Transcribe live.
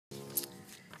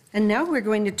And now we're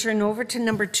going to turn over to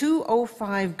number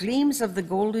 205, Gleams of the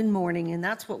Golden Morning, and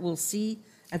that's what we'll see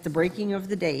at the breaking of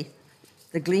the day,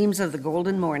 the gleams of the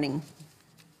golden morning.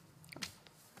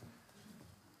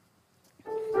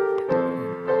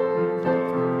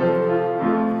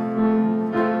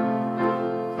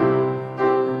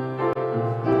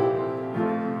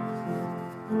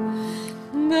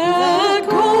 The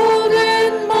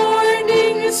golden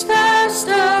morning is fast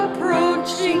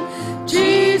approaching.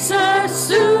 Jesus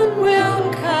soon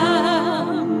will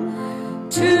come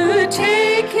to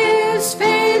take his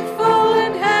faithful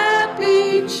and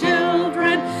happy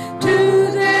children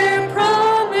to their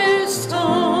promised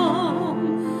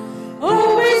home.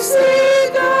 Oh, we see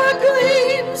the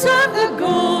gleams of the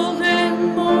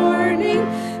golden morning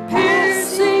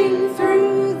piercing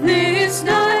through this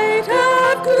night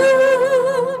of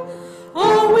gloom.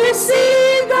 Oh, we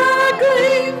see the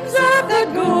gleams of the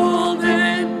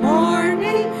golden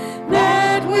morning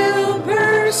that will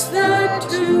burst the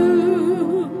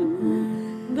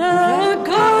tomb. The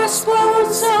gospel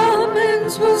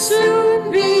summons will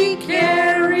soon be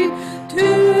carried to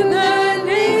the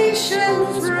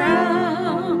nations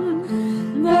round.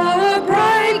 The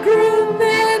bridegroom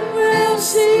then will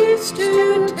cease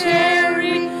to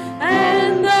tarry,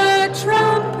 and the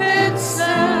trumpet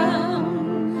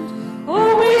sound.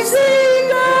 Oh, we see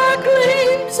the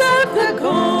gleams of the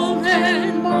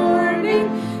golden morning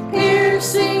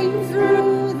piercing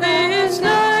through this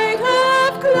night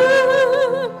of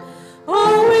gloom.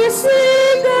 Oh, we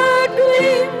see the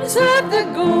gleams of the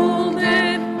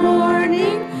golden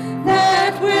morning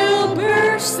that will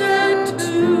burst the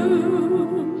tomb.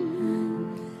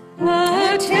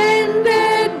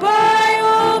 Attended by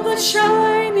all the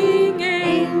shining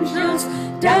angels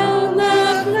down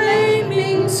the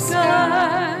flaming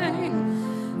sky,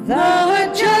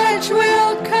 the judge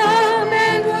will come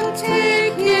and will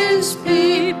take his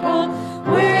people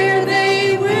where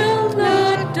they will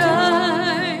not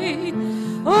die.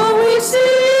 Oh, we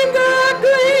see the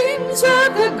gleams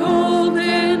of the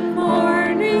golden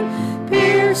morning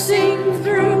piercing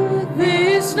through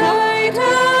this night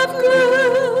of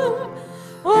gloom.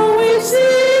 Oh, we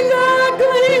see the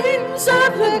gleams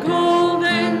of the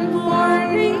golden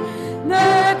morning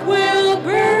that will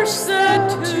burst the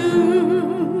tomb.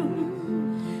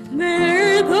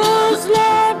 There those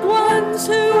loved ones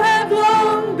who have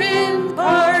long been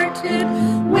parted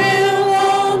will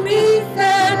all meet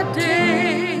that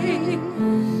day.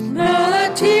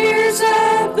 The tears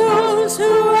of those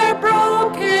who are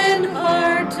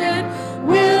broken-hearted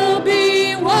will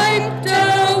be wiped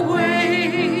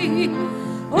away.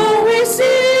 Oh, we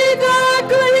see the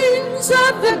gleams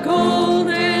of the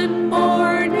golden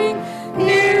morning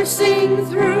piercing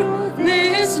through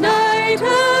this night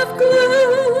of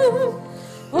gloom.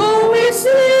 Oh, we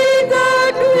see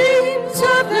the gleams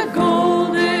of the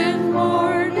golden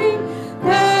morning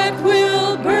that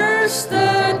will burst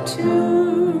the tomb.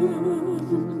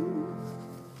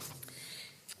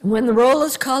 When the roll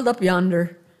is called up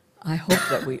yonder, I hope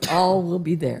that we all will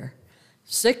be there.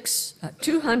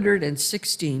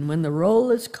 216, when the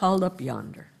roll is called up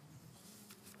yonder.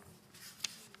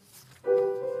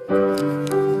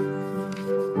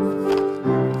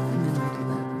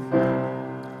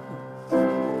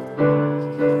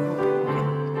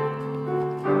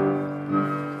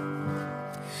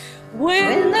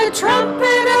 When the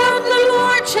trumpet of the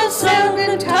Lord shall sound,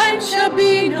 and time shall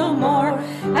be no more,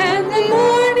 and the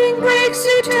morning breaks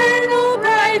eternal,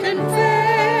 bright and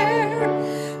fair.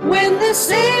 When the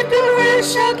saved and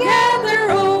rest shall gather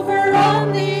over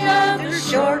on the other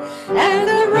shore, and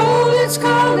the roll is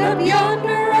called up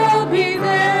yonder, I'll be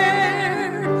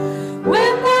there.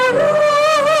 When the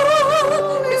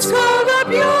roll is called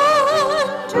up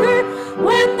yonder,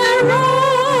 when the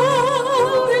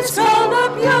roll is called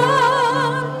up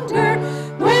yonder,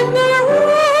 when the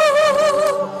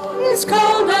roll is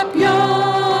called up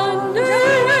yonder,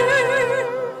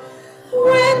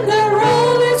 when the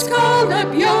roll is called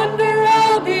up yonder,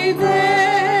 I'll be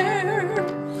there.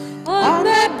 On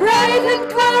that bright and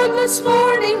cloudless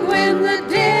morning, when the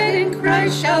dead in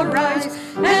Christ shall rise,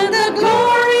 and the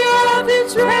glory of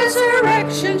his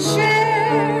resurrection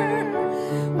share,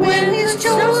 when his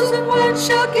chosen ones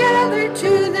shall gather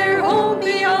to their home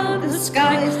beyond the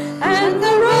skies, and the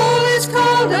roll is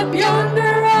called up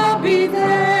yonder, I'll be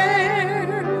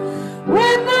there.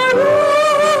 When the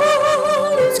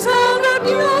roll is called up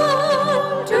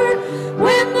yonder,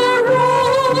 when the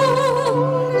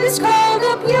roll is called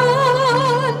up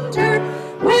yonder,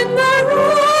 when the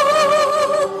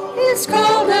roll is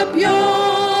called up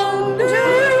yonder,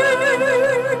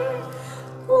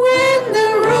 when the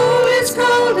roll is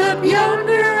called up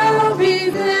yonder, I'll be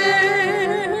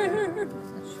there.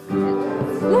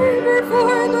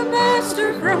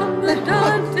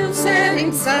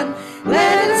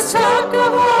 talk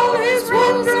of all his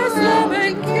wondrous love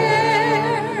and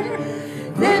care.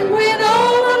 Then when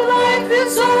all of life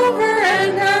is over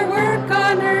and our work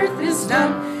on earth is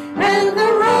done, and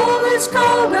the roll is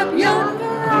called up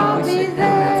yonder, I'll be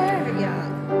there. Yeah.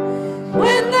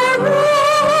 When the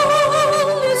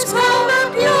roll is called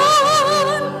up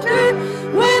yonder,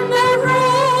 when the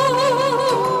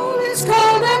roll is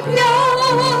called up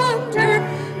yonder,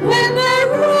 when the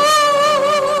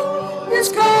roll is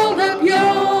called up yonder,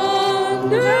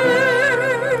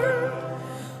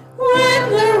 when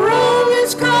the roll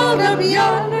is called up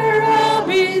yonder, I'll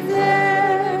be there.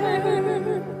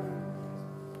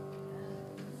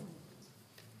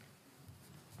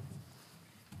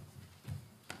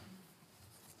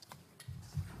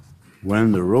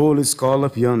 When the roll is called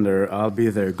up yonder, I'll be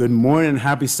there. Good morning,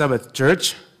 happy Sabbath,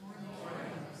 church.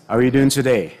 How are you doing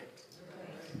today?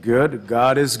 Good.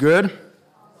 God is good.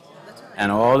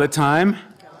 And all the time.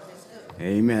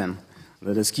 Amen.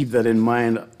 Let us keep that in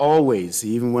mind always,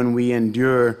 even when we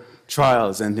endure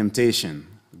trials and temptation.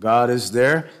 God is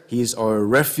there. He's our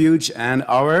refuge and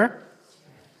our.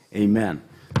 Amen.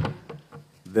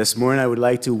 This morning, I would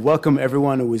like to welcome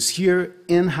everyone who is here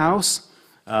in-house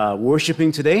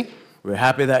worshiping today. We're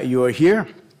happy that you are here.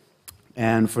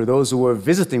 And for those who are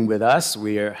visiting with us,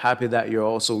 we are happy that you're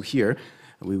also here.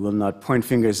 We will not point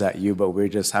fingers at you, but we're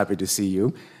just happy to see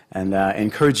you and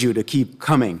encourage you to keep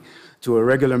coming. To our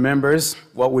regular members,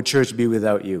 what would church be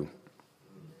without you?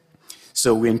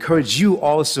 So we encourage you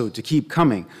also to keep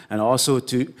coming and also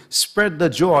to spread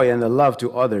the joy and the love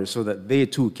to others so that they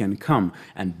too can come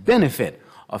and benefit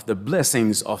of the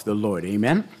blessings of the Lord.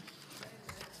 Amen.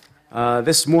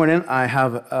 This morning, I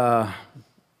have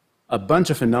a bunch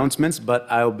of announcements, but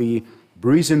I'll be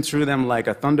breezing through them like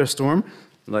a thunderstorm,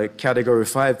 like Category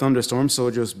 5 thunderstorm, so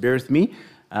just bear with me.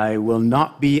 I will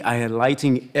not be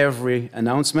highlighting every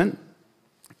announcement.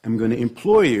 I'm going to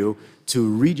implore you to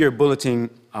read your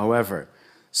bulletin, however.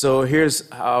 So here's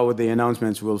how the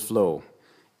announcements will flow.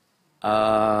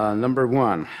 Number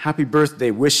 1, happy birthday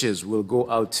wishes will go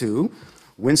out to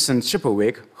Winston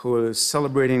Chippewick, who is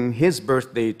celebrating his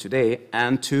birthday today,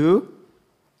 and to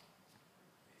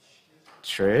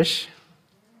Trish.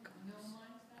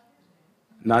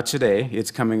 Not today.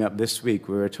 It's coming up this week,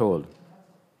 we were told.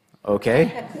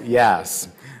 Okay? Yes.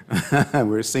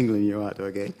 We're singling you out,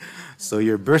 okay? So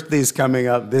your birthday is coming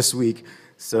up this week.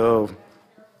 So,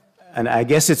 and I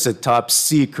guess it's a top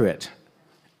secret.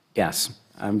 Yes,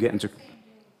 I'm getting to.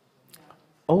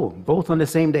 Oh, both on the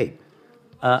same day.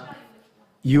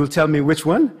 You'll tell me which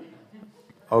one?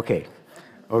 Okay.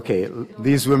 Okay,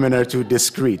 these women are too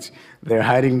discreet. They're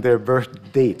hiding their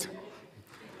birth date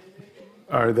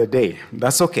or the day.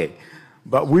 That's okay.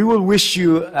 But we will wish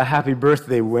you a happy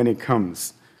birthday when it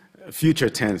comes. Future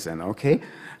tense then, okay?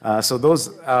 So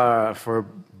those are for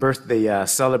birthday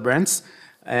celebrants.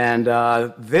 And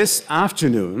this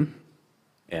afternoon,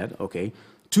 Ed, okay,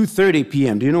 2:30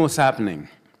 p.m., do you know what's happening?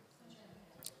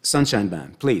 Sunshine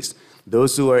Band, please.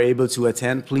 Those who are able to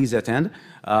attend, please attend.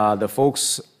 The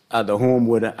folks at the home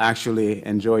would actually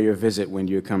enjoy your visit when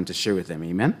you come to share with them.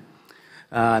 Amen?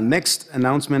 Next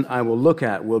announcement I will look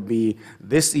at will be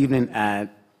this evening at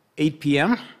 8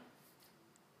 p.m.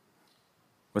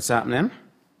 What's happening?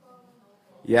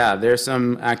 Yeah, there's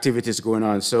some activities going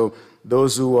on. So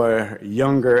those who are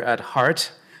younger at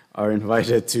heart are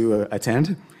invited to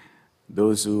attend.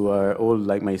 Those who are old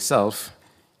like myself,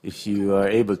 if you are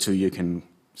able to, you can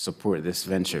support this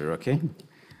venture, okay?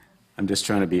 I'm just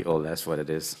trying to be old, that's what it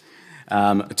is.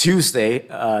 Tuesday,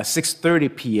 6:30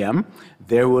 p.m.,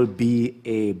 there will be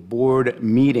a board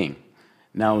meeting.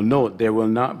 Now note, there will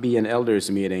not be an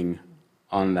elders meeting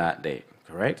on that day,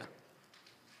 correct?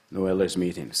 No elders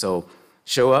meeting. So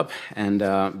show up and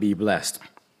be blessed.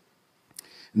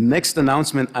 Next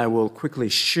announcement I will quickly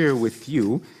share with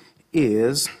you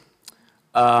is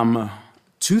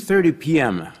 2:30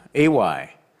 p.m.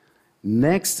 AY.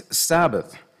 Next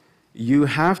Sabbath, you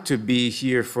have to be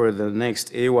here for the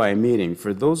next AY meeting.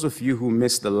 For those of you who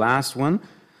missed the last one,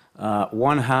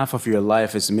 one half of your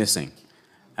life is missing.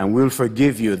 And we'll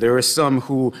forgive you. There are some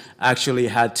who actually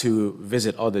had to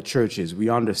visit other churches. We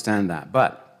understand that.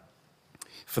 But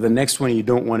for the next one, you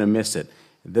don't want to miss it.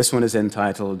 This one is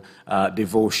entitled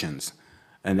Devotions.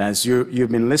 And as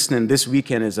you've been listening, this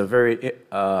weekend is a very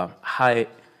high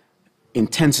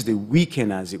intensity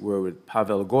weekend, as it were, with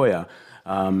Pavel Goya,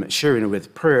 sharing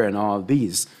with prayer and all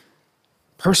these.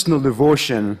 Personal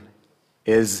devotion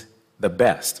is the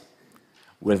best.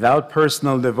 Without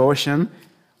personal devotion,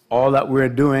 all that we're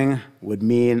doing would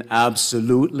mean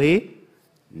absolutely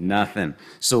nothing.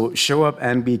 So show up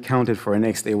and be counted for our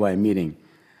next AY meeting.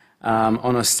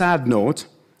 On a sad note,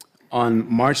 On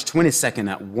March 22nd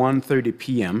at 1:30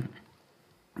 p.m.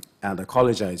 at the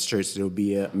College Heights Church, there will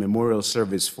be a memorial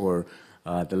service for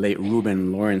the late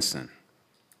Reuben Lawrenson.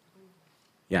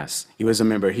 Yes, he was a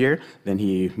member here, then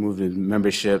he moved his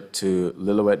membership to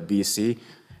Lillooet, BC,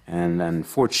 and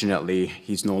unfortunately,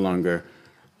 he's no longer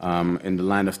in the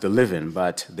land of the living,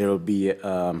 but there will be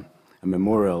a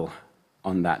memorial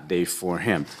on that day for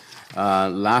him.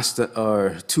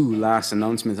 Two last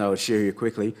announcements I will share here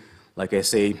quickly. Like I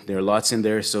say, there are lots in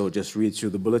there, so just read through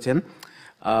the bulletin.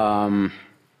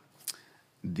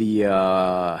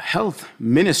 The health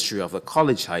ministry of the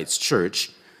College Heights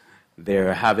Church,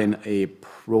 they're having a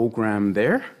program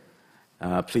there.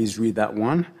 Please read that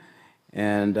one.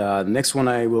 And the next one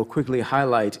I will quickly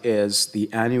highlight is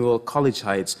the annual College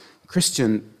Heights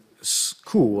Christian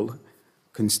School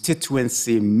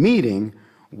constituency meeting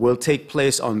will take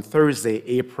place on Thursday,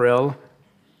 April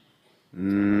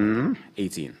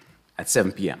 18 at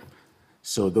 7 p.m.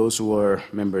 So those who are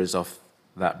members of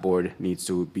that board needs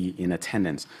to be in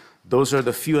attendance. Those are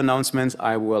the few announcements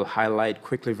I will highlight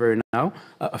quickly for now.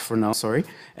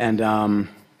 And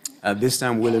at this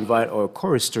time, we'll invite our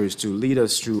choristers to lead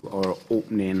us through our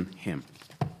opening hymn.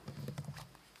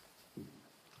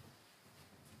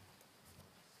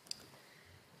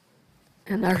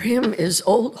 And our hymn is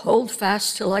Hold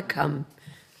Fast Till I Come,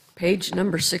 page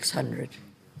number 600.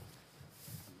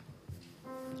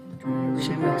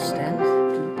 Should we all stand?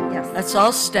 Yes. Let's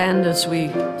all stand as we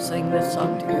sing this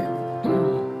song together.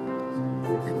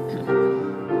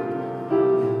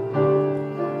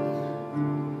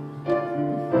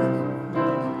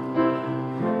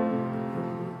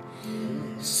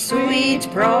 Sweet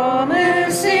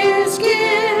promises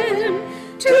give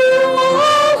to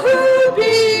all who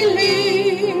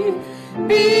believe.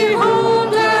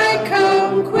 Behold, I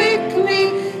come quickly,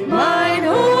 mine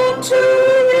own to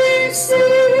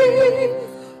receive.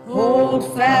 Hold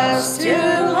fast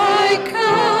till I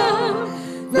come,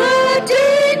 the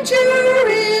danger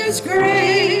is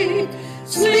great.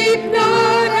 Sleep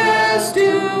not as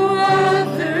do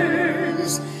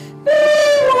others, be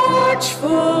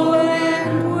watchful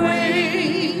and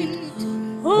wait.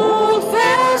 Hold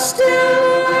fast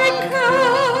till I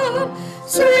come,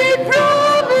 sweet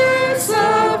promise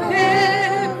of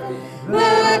heaven,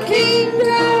 the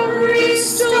kingdom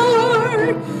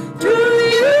restored to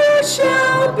you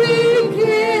shall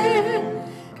begin.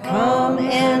 Come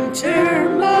enter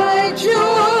my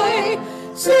joy,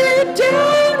 sit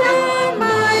down on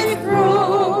my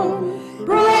throne,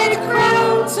 bright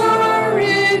crowns are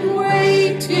in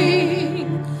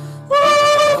waiting.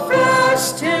 Hold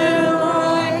fast till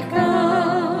I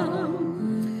come.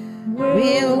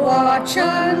 We'll watch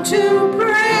unto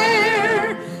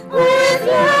prayer with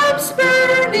lamps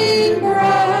burning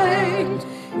bright.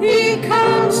 He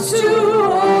comes to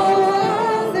all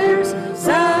others,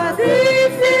 a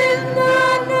thief in the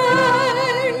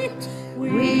night.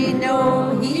 We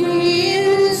know he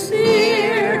is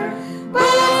near,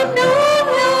 but know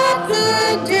not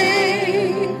the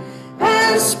day,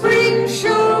 as spring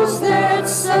shows that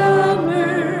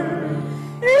summer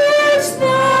is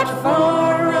not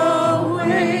far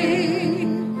away.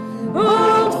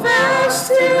 Hold fast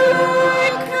till I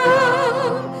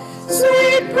come,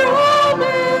 sweet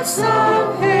promise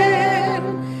of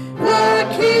heaven, the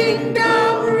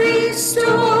kingdom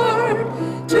restored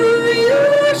to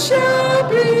you shall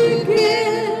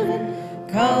begin.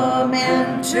 Come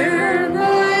enter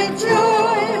thy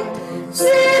joy,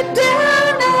 sit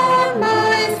down on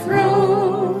my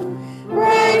throne,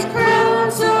 bright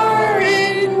crowns are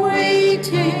in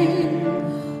waiting.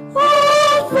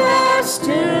 Hold fast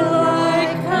till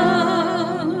I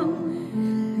come.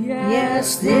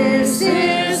 Yes, this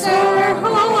is our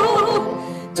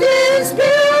hope, 'tis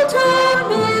built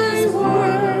on his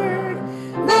word,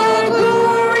 the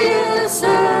glorious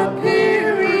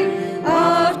appearing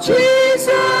of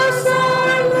Jesus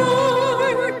our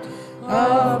Lord.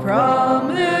 Of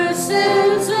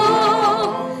promises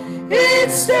all, it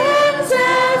stands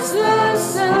as the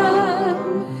sun.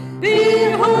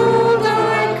 Behold,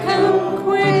 I come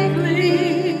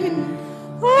quickly.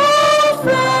 Hold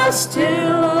fast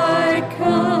till I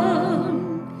come.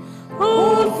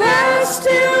 Hold fast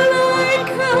till I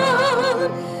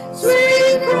come.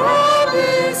 Sweet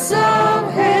promise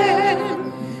of heaven,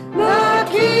 the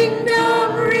kingdom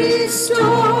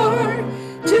restored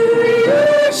to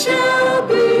you shall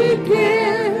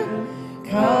begin.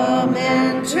 Come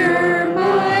enter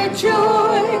my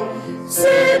joy,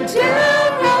 sit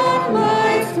down on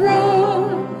my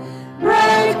throne,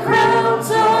 bright crowns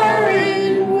are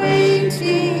in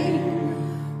waiting.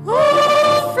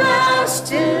 Hold fast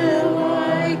till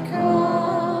I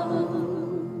come.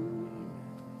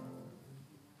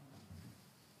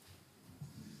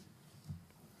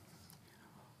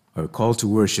 call to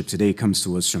worship today comes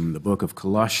to us from the book of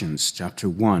Colossians, chapter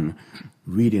 1,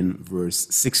 reading verse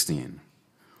 16.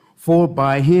 For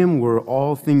by him were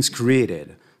all things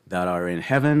created, that are in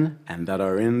heaven and that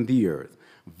are in the earth,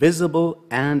 visible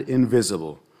and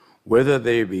invisible, whether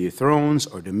they be thrones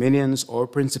or dominions or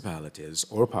principalities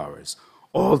or powers.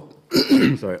 All,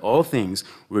 all things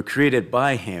were created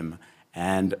by him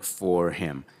and for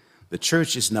him. The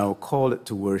church is now called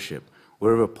to worship.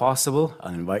 Wherever possible,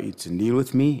 I'll invite you to kneel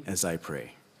with me as I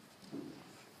pray.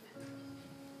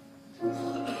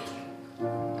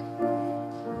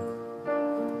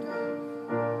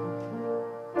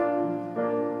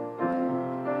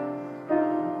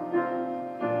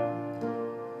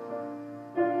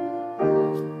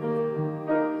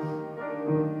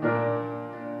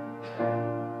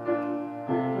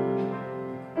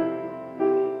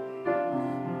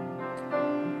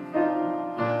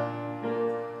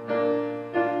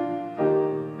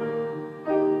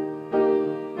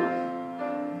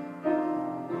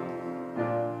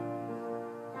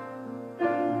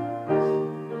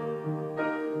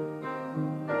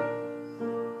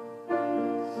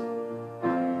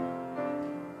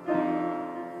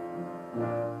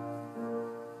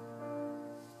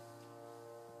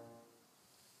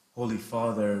 Holy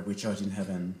Father, which art in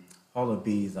heaven, hallowed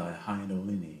be thy high and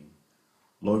holy name.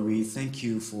 Lord, we thank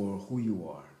you for who you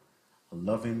are, a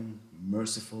loving,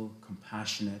 merciful,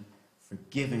 compassionate,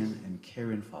 forgiving, and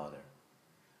caring Father.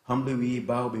 Humbly we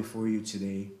bow before you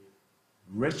today,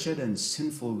 wretched and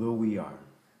sinful though we are.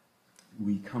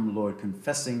 We come, Lord,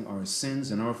 confessing our sins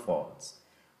and our faults.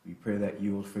 We pray that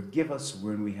you will forgive us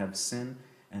when we have sinned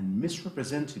and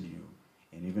misrepresented you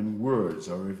in even words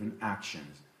or even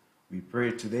actions. We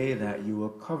pray today that you will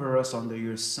cover us under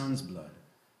your Son's blood.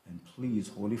 And please,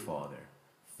 Holy Father,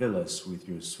 fill us with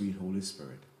your sweet Holy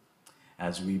Spirit.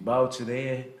 As we bow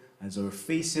today, as our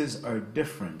faces are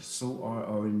different, so are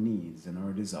our needs and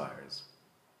our desires.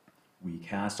 We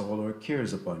cast all our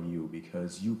cares upon you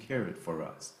because you cared for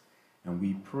us. And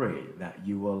we pray that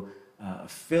you will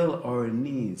fill our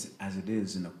needs as it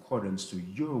is in accordance to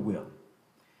your will.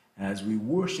 As we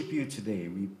worship you today,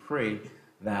 we pray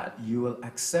that you will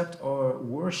accept our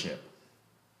worship.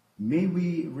 May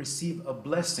we receive a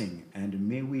blessing, and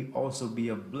may we also be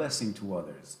a blessing to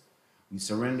others. We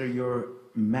surrender your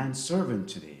manservant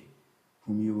today,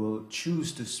 whom you will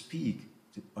choose to speak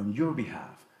on your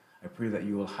behalf. I pray that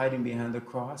you will hide him behind the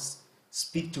cross,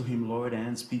 speak to him, Lord,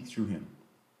 and speak through him,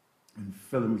 and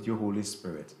fill him with your Holy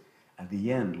Spirit. At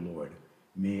the end, Lord,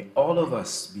 may all of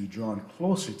us be drawn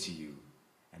closer to you,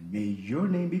 and may your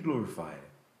name be glorified.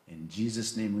 In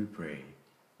Jesus' name we pray.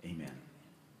 Amen.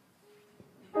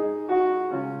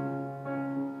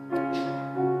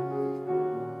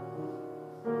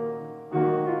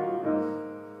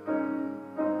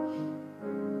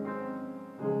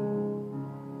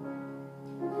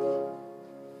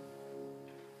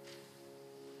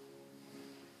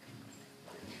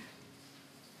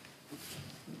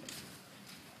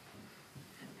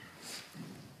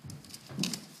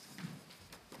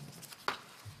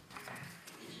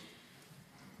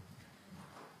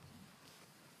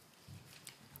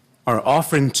 Our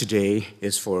offering today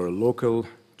is for a local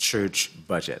church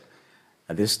budget.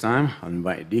 At this time, I'll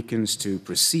invite deacons to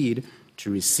proceed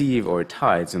to receive our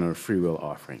tithes and our free will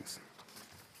offerings.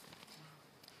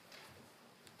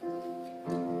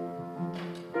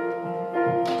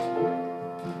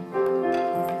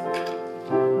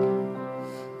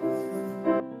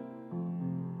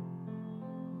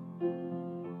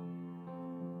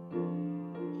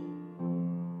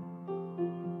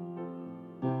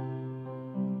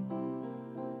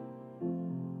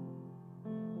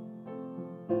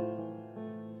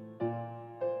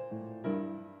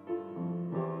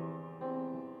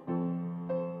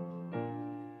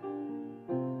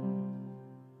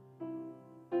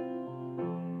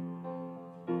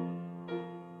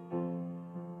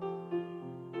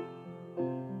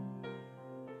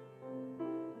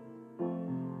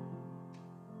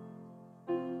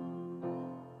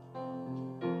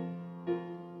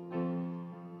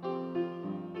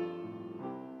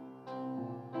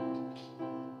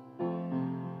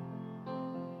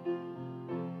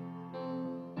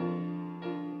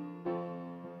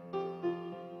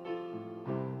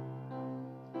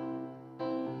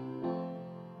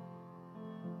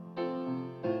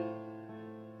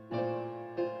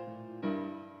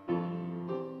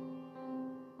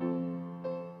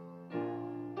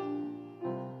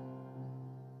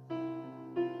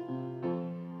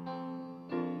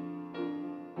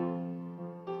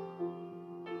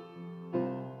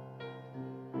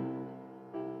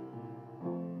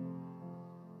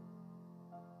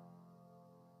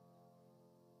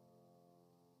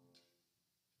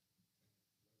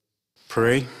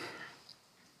 Pray.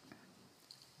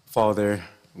 Father,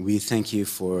 we thank you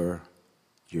for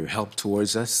your help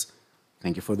towards us.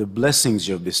 Thank you for the blessings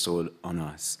you have bestowed on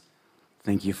us.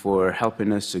 Thank you for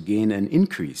helping us to gain an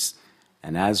increase.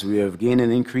 And as we have gained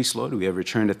an increase, Lord, we have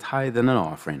returned a tithe and an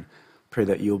offering. Pray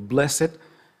that you'll bless it.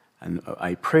 And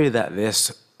I pray that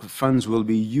this funds will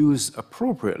be used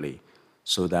appropriately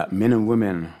so that men and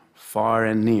women far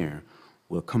and near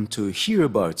will come to hear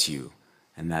about you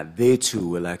and that they too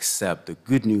will accept the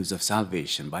good news of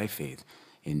salvation by faith.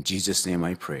 In Jesus' name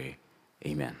I pray.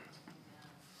 Amen.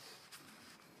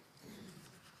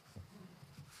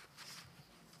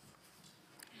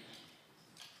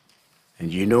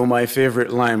 And you know my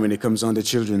favorite line when it comes on the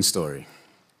children's story.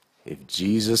 If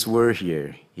Jesus were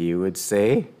here, he would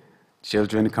say,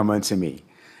 "Children, come unto me."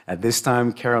 At this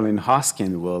time, Carolyn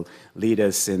Hosking will lead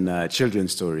us in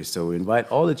children's stories. So we invite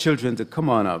all the children to come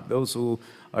on up, those who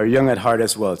are young at heart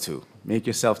as well too. Make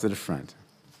yourself to the front.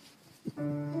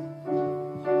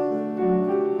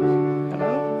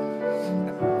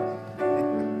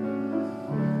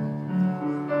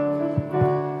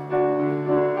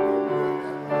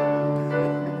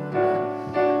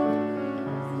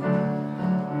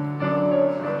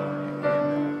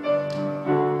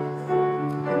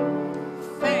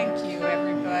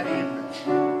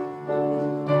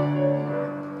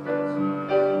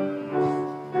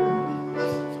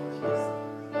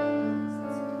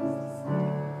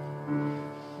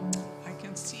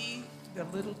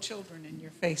 Children in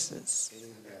your faces.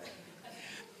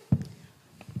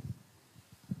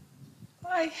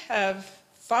 I have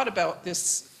thought about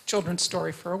this children's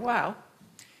story for a while,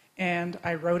 and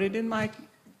I wrote it in my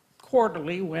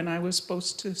quarterly when I was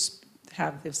supposed to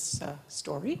have this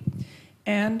story,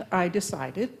 and I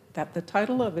decided that the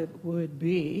title of it would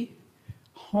be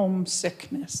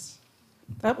Homesickness.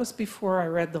 That was before I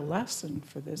read the lesson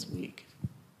for this week.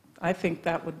 I think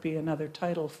that would be another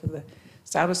title for the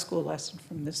Sabbath school lesson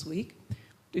from this week.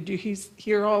 Did you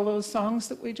hear all those songs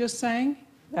that we just sang?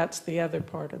 That's the other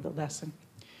part of the lesson.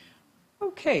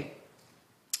 Okay.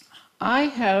 I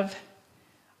have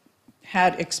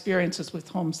had experiences with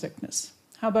homesickness.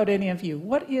 How about any of you?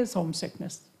 What is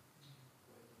homesickness?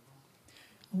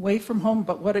 Away from home,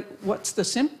 but what's the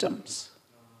symptoms?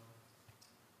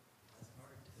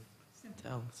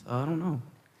 Tell. So I don't know.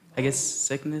 I guess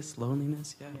sickness,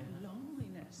 loneliness, yeah.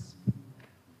 Loneliness.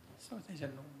 So there's a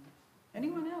loneliness.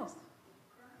 Anyone else?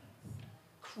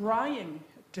 Crying,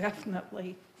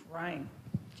 definitely crying.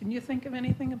 Can you think of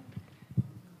anything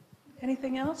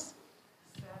else?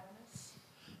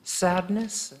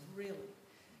 Sadness? Really?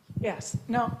 Yes.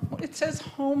 Now, it says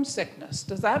homesickness.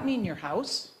 Does that mean your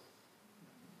house?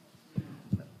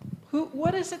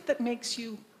 What is it that makes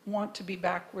you want to be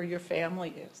back where your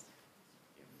family is?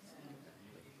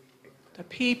 The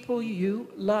people you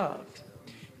love.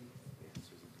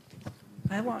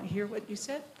 I want to hear what you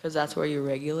said. Because that's where you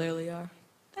regularly are?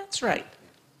 That's right.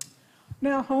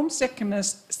 Now,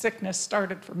 homesickness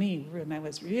started for me when I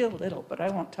was real little, but I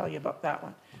won't tell you about that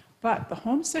one. But the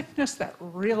homesickness that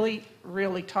really,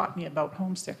 really taught me about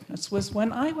homesickness was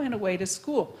when I went away to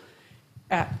school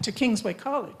to Kingsway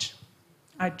College.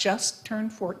 I just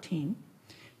turned 14,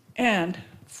 and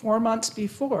 4 months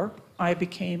before, I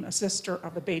became a sister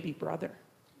of a baby brother.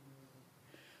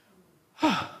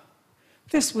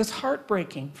 This was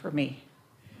heartbreaking for me.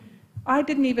 I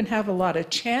didn't even have a lot of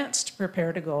chance to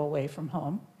prepare to go away from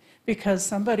home because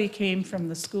somebody came from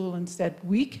the school and said,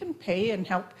 we can pay and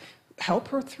help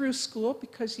her through school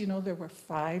because, you know, there were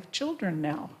 5 children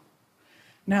now.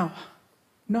 Now,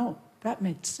 no, that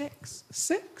made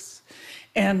 6.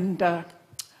 And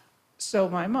so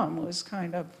my mom was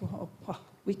kind of, well,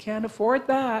 we can't afford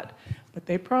that, but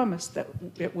they promised that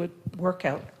it would work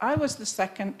out. I was the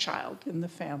second child in the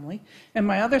family, and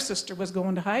my other sister was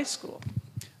going to high school.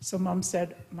 So Mom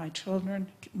said, my children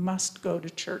must go to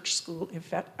church school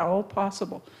if at all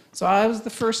possible. So I was the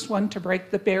first one to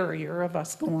break the barrier of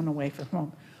us going away from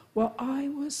home. Well, I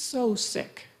was so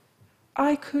sick.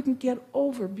 I couldn't get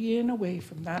over being away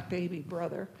from that baby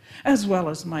brother, as well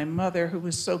as my mother, who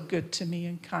was so good to me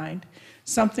and kind.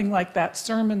 Something like that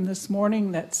sermon this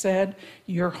morning that said,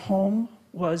 your home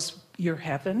was your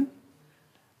heaven.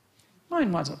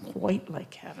 Mine wasn't quite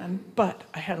like heaven, but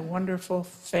I had a wonderful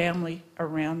family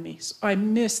around me. So I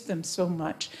missed them so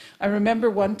much. I remember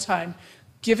one time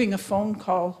giving a phone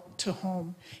call to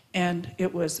home, and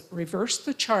it was reverse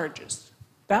the charges.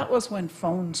 That was when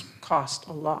phones cost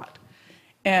a lot.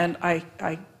 And I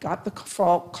got the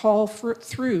call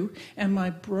through, and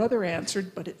my brother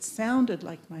answered, but it sounded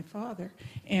like my father.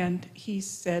 And he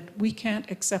said, we can't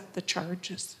accept the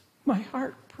charges. My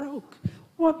heart broke.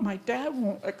 What? My dad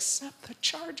won't accept the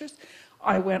charges?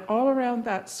 I went all around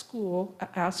that school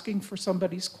asking for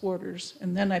somebody's quarters,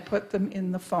 and then I put them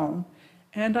in the phone.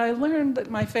 And I learned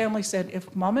that my family said,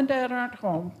 if mom and dad aren't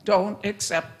home, don't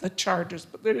accept the charges.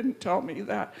 But they didn't tell me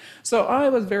that. So I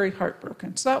was very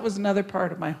heartbroken. So that was another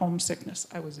part of my homesickness.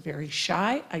 I was very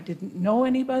shy. I didn't know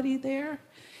anybody there.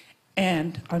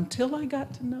 And until I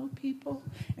got to know people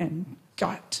and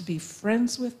got to be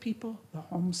friends with people, the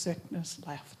homesickness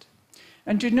left.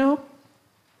 And you know,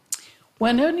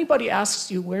 when anybody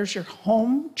asks you, where's your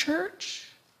home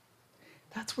church?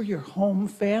 That's where your home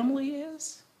family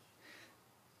is.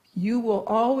 You will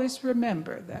always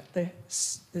remember that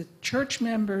the church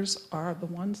members are the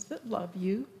ones that love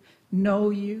you, know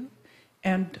you.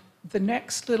 And the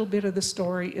next little bit of the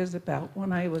story is about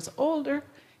when I was older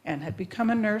and had become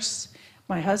a nurse.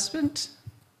 My husband,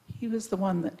 he was the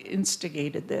one that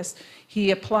instigated this.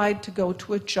 He applied to go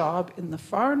to a job in the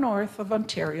far north of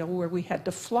Ontario where we had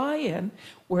to fly in,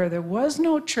 where there was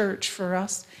no church for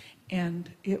us, and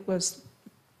it was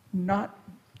not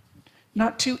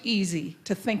too easy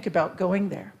to think about going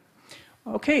there.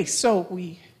 Okay, so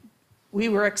we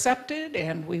were accepted,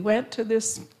 and we went to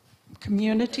this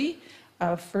community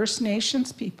of First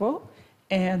Nations people,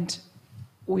 and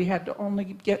we had to only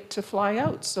get to fly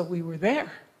out, so we were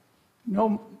there.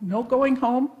 No going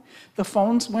home. The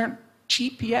phones weren't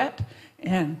cheap yet,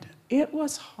 and it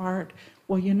was hard.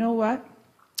 Well, you know what?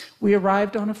 We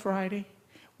arrived on a Friday.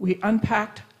 We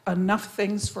unpacked enough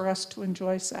things for us to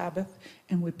enjoy Sabbath,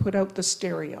 and we put out the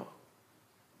stereo.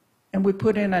 And we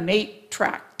put in an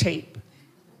 8-track tape.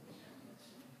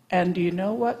 And do you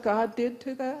know what God did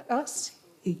to us?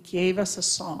 He gave us a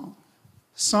song.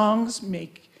 Songs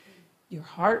make your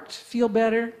heart feel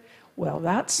better. Well,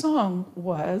 that song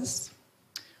was,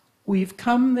 we've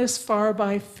come this far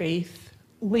by faith,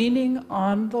 leaning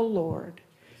on the Lord,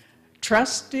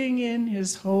 trusting in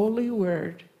his holy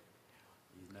word.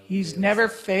 He's never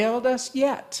failed us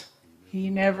yet. He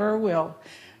never will.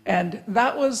 And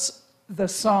that was the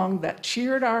song that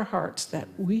cheered our hearts, that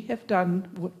we have done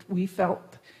what we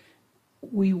felt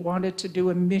we wanted to do,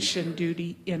 a mission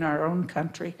duty in our own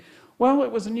country. Well,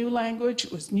 it was a new language,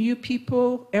 it was new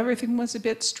people, everything was a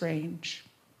bit strange.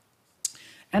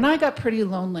 And I got pretty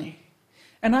lonely.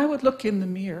 And I would look in the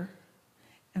mirror,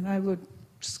 and I would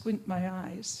squint my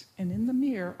eyes, and in the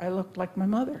mirror, I looked like my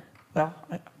mother. Well,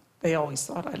 they always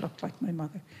thought I looked like my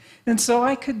mother. And so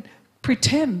I could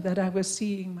pretend that I was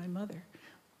seeing my mother.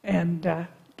 And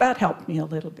that helped me a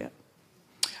little bit.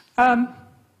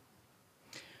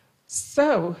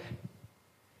 So,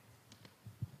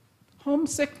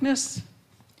 homesickness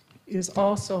is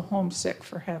also homesick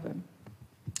for heaven.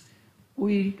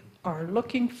 We are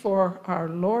looking for our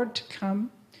Lord to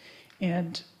come,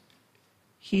 and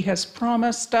he has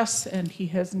promised us, and he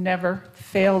has never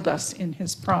failed us in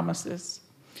his promises.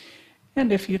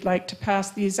 And if you'd like to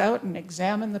pass these out and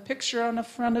examine the picture on the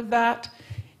front of that,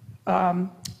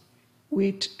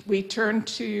 we turn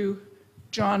to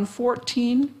John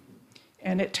 14,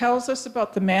 and it tells us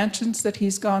about the mansions that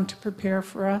he's gone to prepare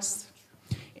for us.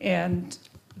 And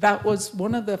that was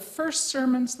one of the first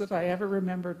sermons that I ever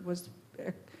remembered, was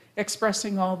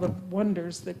expressing all the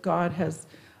wonders that God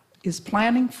is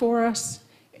planning for us,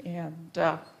 and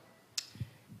the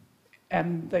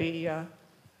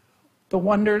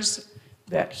wonders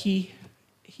that he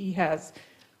has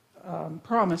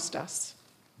promised us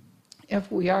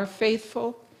if we are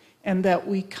faithful, and that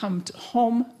we come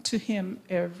home to him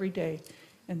every day.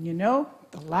 And you know,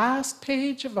 the last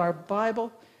page of our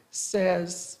Bible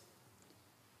says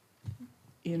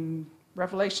in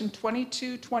Revelation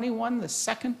 22:21, the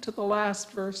second to the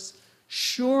last verse,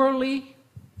 surely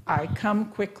I come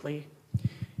quickly.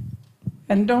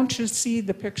 And don't you see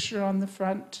the picture on the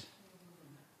front?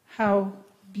 How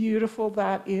beautiful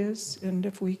that is. And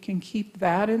if we can keep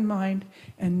that in mind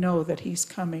and know that he's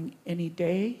coming any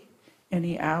day,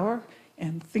 any hour,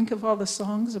 and think of all the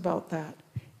songs about that.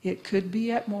 It could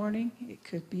be at morning, it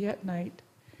could be at night,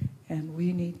 and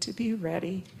we need to be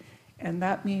ready. And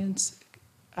that means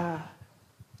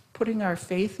putting our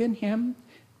faith in him,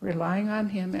 relying on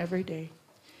him every day.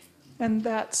 And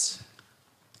that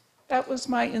was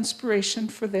my inspiration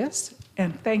for this.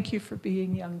 And thank you for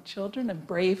being young children and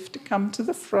brave to come to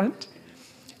the front.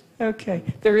 Okay,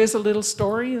 there is a little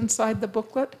story inside the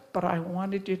booklet, but I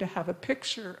wanted you to have a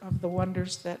picture of the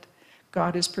wonders that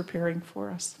God is preparing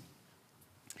for us.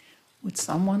 Would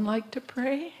someone like to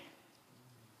pray?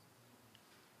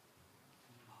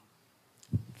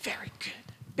 Very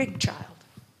good. Big child.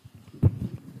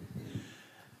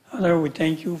 Lord, we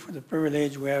thank you for the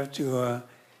privilege we have to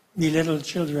be little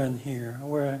children here.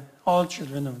 We're all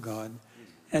children of God.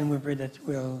 And we pray that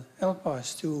will help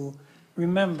us to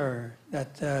remember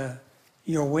that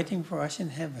you're waiting for us in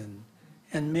heaven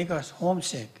and make us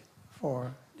homesick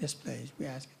for this place. We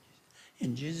ask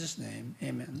in Jesus' name,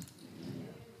 amen.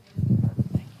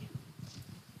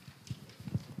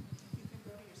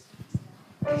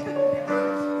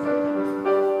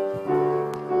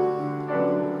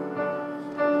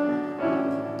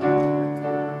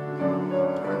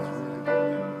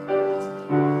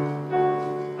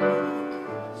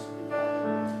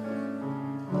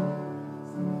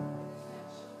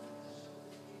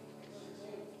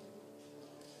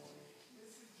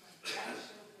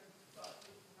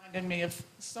 Reminded me of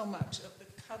so much of the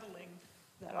cuddling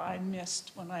that I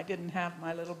missed when I didn't have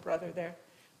my little brother there.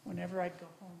 Whenever I'd go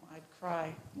home, I'd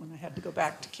cry when I had to go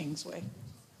back to Kingsway.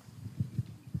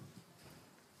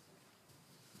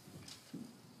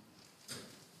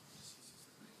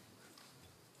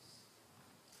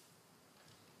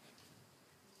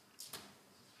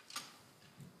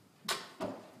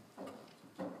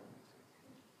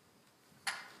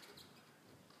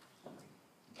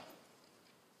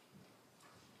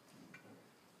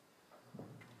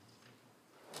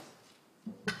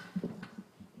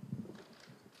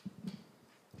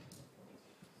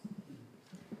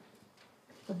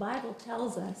 The Bible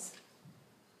tells us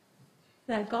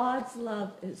that God's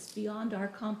love is beyond our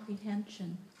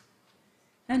comprehension.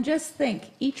 And just think,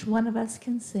 each one of us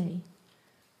can say,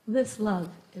 this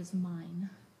love is mine.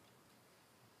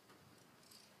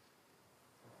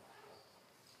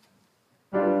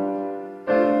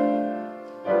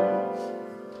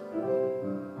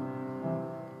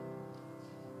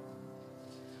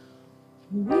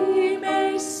 We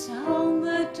may sound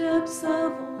the depths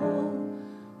of all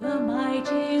the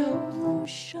mighty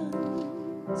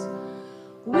oceans.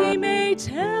 We may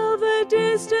tell the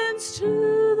distance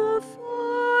to the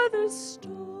farthest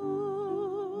star.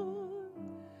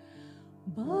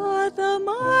 But the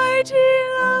mighty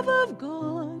love of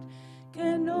God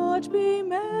cannot be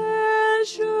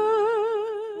measured.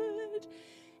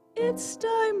 Its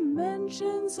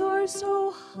dimensions are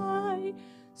so high,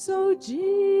 so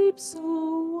deep,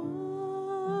 so wide.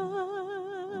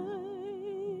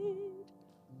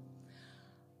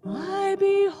 I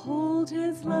behold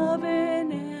his love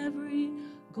in every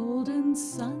golden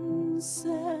sunset.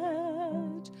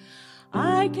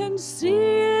 I can see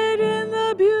it in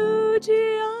the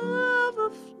beauty of a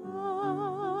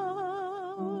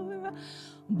flower,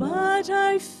 but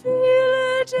I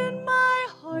feel it in my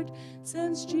heart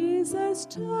since Jesus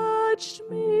touched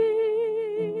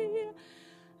me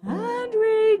and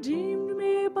redeemed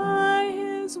me by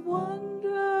his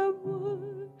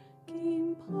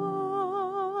wonder-working power.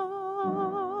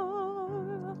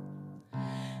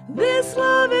 This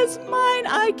love is mine,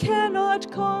 I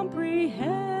cannot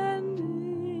comprehend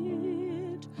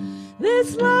it.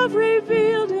 This love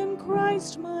revealed in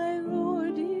Christ my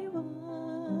Lord divine.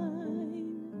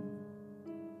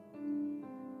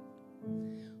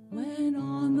 When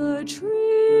on the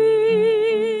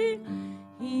tree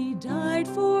he died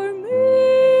for me,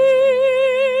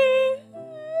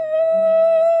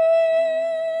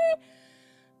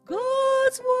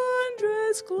 God's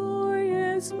wondrous,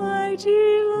 glorious,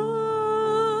 mighty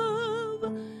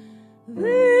love,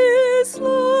 this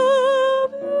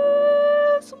love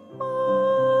is mine.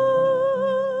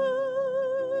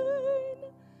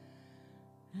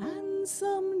 And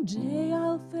someday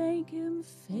I'll thank him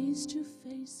face to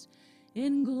face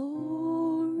in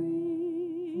glory,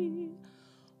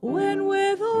 when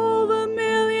with all the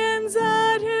millions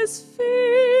at his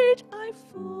feet I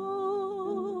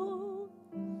fall,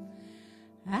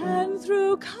 and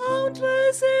through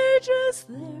countless ages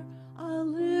there I'll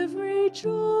live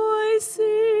rejoicing,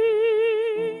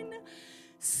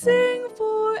 sing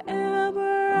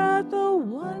forever at the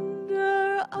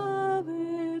wonder of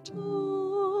it all.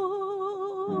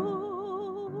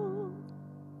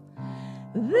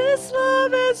 This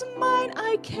love is mine,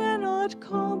 I cannot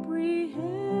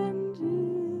comprehend it.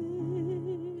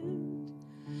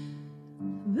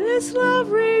 This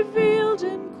love revealed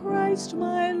in Christ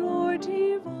my Lord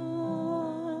divine.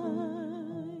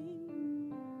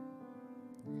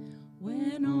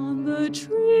 When on the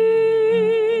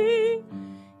tree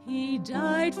he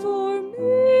died for me,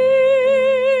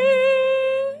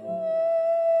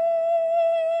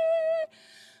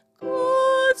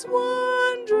 God's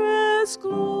wondrous,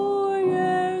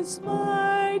 glorious,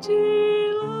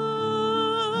 mighty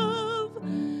love,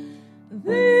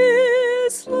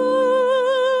 this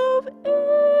love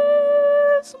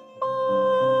is mine.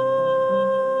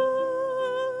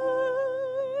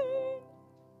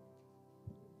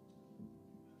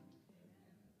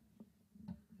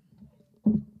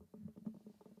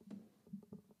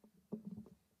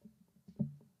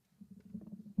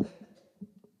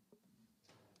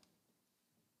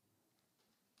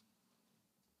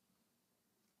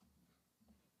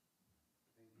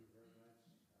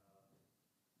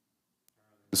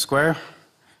 Square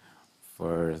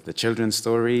for the children's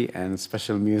story and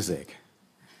special music.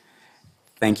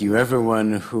 Thank you,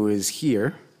 everyone who is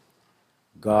here.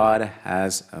 God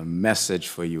has a message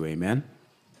for you, amen,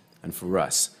 and for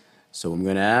us. So I'm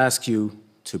going to ask you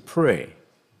to pray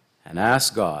and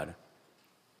ask God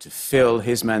to fill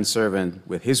his manservant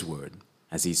with his word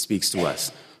as he speaks to us.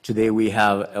 Today we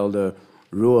have Elder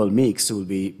Rual Meeks who will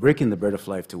be breaking the bread of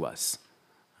life to us.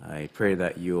 I pray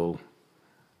that you'll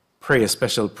pray a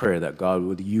special prayer that God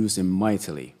would use him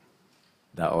mightily,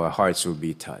 that our hearts will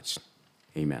be touched.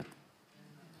 Amen.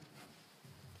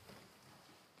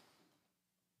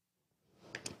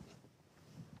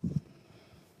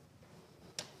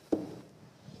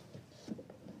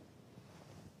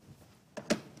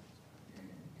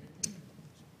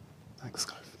 Thanks,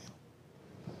 Garfield.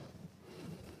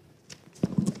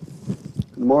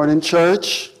 Good morning,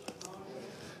 church.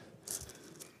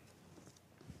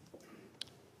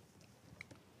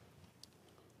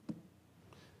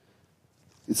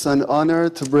 It's an honor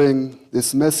to bring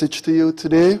this message to you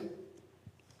today.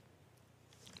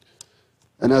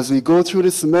 And as we go through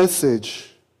this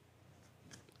message,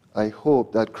 I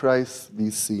hope that Christ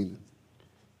be seen.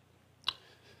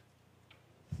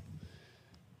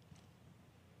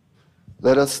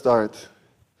 Let us start.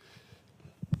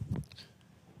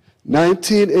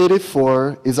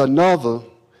 1984 is a novel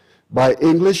by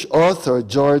English author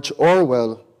George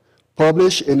Orwell,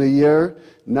 published in the year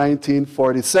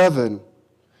 1947.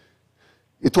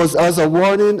 It was as a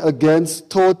warning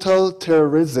against total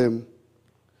terrorism.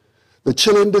 The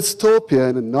chilling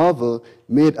dystopian novel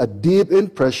made a deep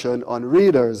impression on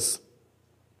readers,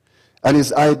 and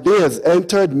his ideas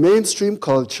entered mainstream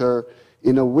culture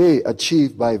in a way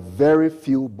achieved by very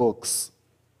few books.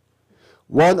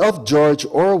 One of George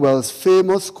Orwell's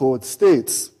famous quotes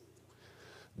states,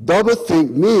 "Doublethink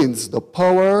means the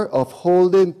power of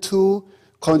holding two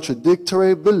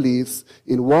contradictory beliefs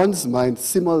in one's mind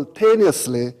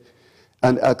simultaneously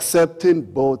and accepting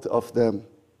both of them."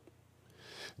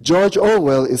 George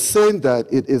Orwell is saying that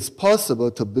it is possible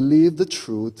to believe the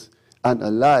truth and a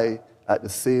lie at the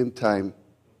same time.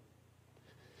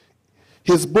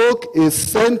 His book is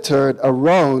centered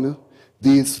around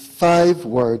these 5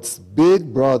 words: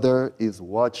 Big Brother is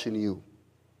watching you.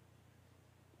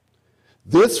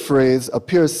 This phrase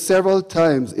appears several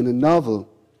times in the novel.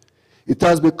 It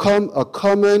has become a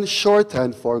common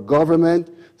shorthand for government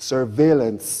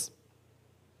surveillance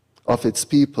of its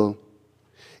people.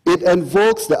 It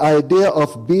invokes the idea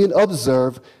of being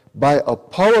observed by a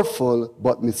powerful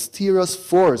but mysterious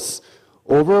force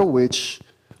over which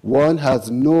one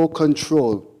has no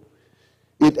control.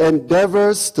 It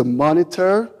endeavors to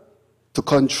monitor, to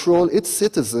control its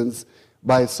citizens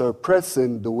by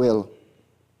suppressing the will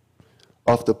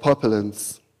of the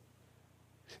populace.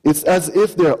 It's as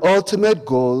if their ultimate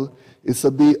goal is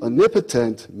to be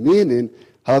omnipotent, meaning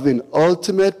having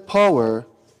ultimate power,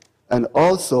 and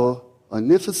also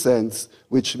omniscience,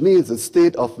 which means a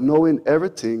state of knowing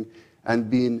everything and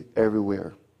being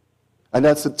everywhere. And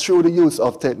that's through the use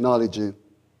of technology.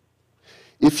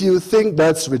 If you think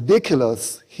that's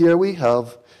ridiculous, here we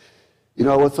have,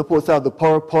 I was supposed to have the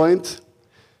PowerPoint,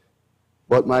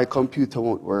 but my computer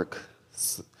won't work.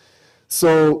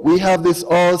 So we have this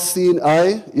all-seeing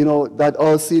eye, that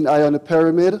all-seeing eye on the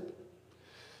pyramid.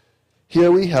 Here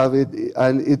we have it,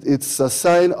 and it's a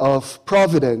sign of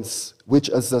providence, which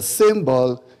is a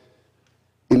symbol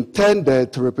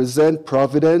intended to represent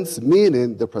providence,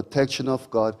 meaning the protection of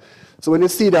God. So when you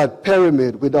see that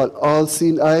pyramid with that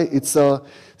all-seeing eye, it's a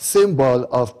symbol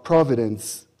of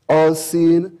providence,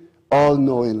 all-seeing,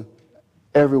 all-knowing,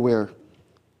 everywhere.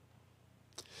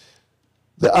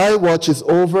 The eye watches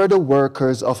over the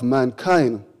workers of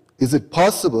mankind. Is it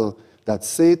possible that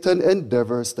Satan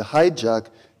endeavors to hijack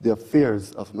the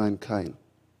affairs of mankind?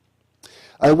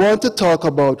 I want to talk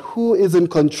about who is in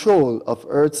control of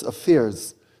Earth's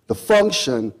affairs, the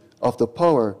function of the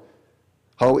power,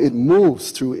 how it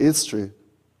moves through history,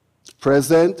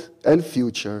 present and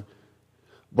future.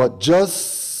 But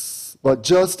just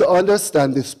to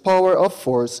understand this power of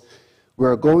force,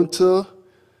 we're going to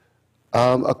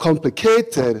a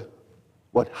complicated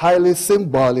but highly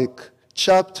symbolic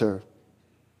chapter.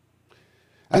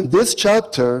 And this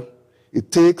chapter, it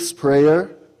takes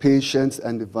prayer, patience,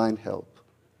 and divine help.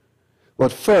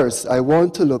 But first, I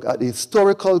want to look at the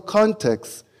historical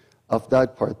context of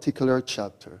that particular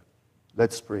chapter.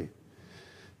 Let's pray.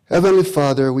 Heavenly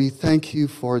Father, we thank you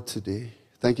for today.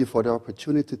 Thank you for the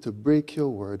opportunity to break your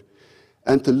word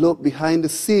and to look behind the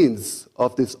scenes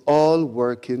of this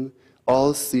all-working,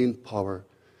 all-seeing power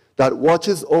that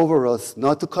watches over us,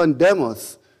 not to condemn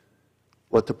us,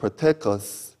 but to protect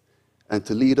us and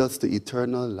to lead us to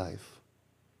eternal life.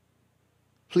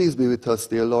 Please be with us,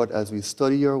 dear Lord, as we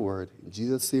study your word. In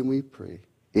Jesus' name we pray.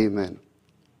 Amen.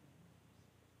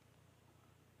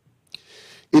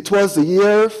 It was the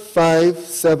year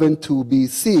 572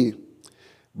 BC.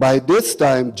 By this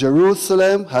time,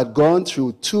 Jerusalem had gone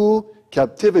through 2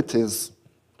 captivities.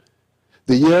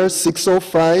 The year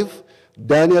 605,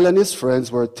 Daniel and his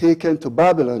friends were taken to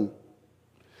Babylon.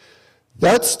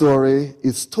 That story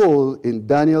is told in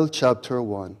Daniel chapter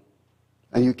 1,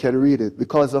 and you can read it.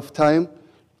 Because of time,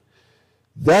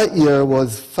 that year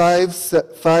was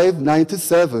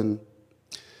 597,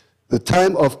 the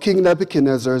time of King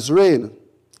Nebuchadnezzar's reign.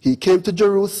 He came to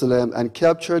Jerusalem and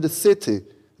captured the city,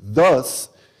 thus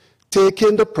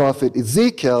taking the prophet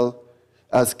Ezekiel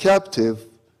as captive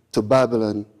to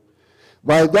Babylon.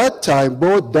 By that time,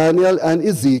 both Daniel and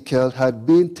Ezekiel had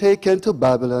been taken to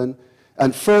Babylon,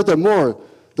 and furthermore,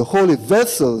 the holy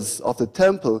vessels of the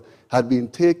temple had been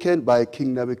taken by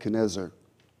King Nebuchadnezzar.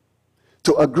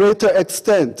 To a greater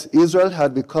extent, Israel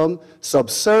had become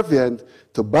subservient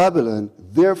to Babylon.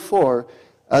 Therefore,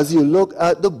 as you look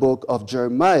at the book of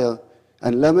Jeremiah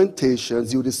and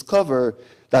Lamentations, you discover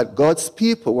that God's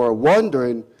people were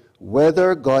wondering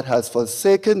whether God has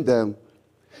forsaken them.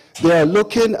 They are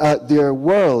looking at their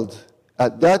world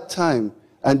at that time,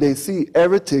 and they see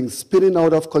everything spinning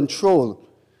out of control.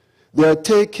 They're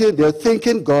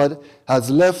thinking God has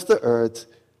left the earth,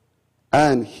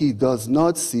 and he does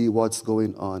not see what's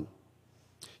going on.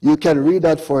 You can read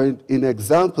that for an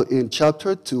example in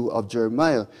chapter 2 of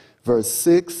Jeremiah, verse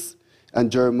 6,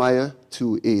 and Jeremiah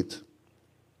 2:8.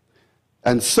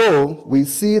 And so we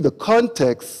see the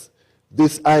context,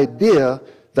 this idea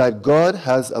that God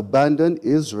has abandoned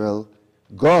Israel,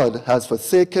 God has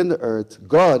forsaken the earth,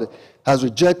 God has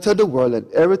rejected the world,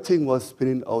 and everything was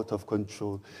spinning out of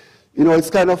control. You know, it's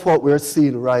kind of what we're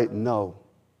seeing right now.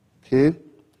 Okay?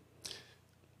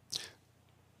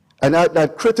 And at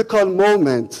that critical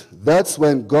moment, that's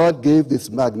when God gave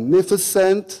this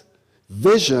magnificent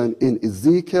vision in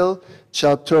Ezekiel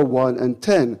chapter 1 and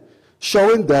 10,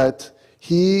 showing that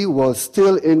he was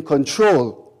still in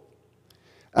control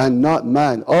and not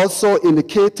man. Also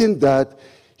indicating that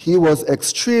he was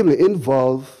extremely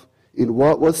involved in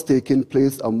what was taking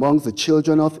place amongst the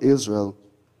children of Israel.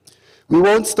 We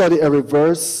won't study every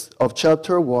verse of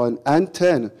chapter 1 and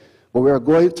 10, but we are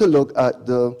going to look at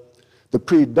the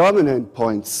predominant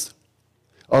points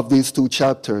of these 2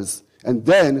 chapters. And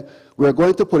then we're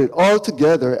going to put it all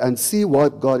together and see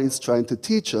what God is trying to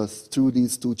teach us through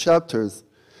these 2 chapters.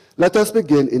 Let us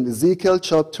begin in Ezekiel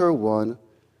chapter 1,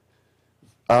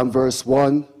 verse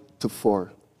 1 to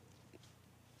 4.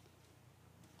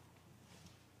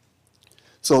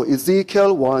 So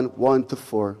Ezekiel 1, 1 to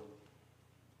 4.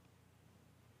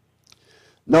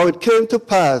 Now it came to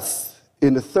pass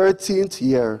in the 13th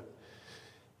year,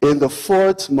 in the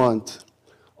 4th month,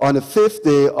 on the 5th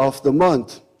day of the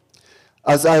month,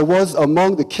 as I was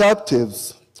among the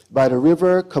captives by the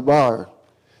river Kabar,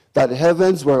 that the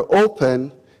heavens were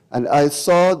open, and I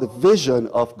saw the vision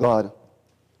of God.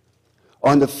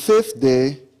 On the 5th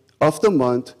day of the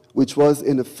month, which was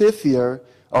in the 5th year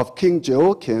of King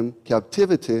Jehoiakim's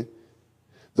captivity,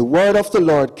 the word of the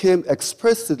Lord came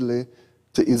expressly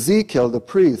to Ezekiel the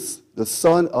priest, the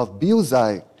son of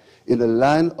Buzi, in the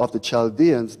land of the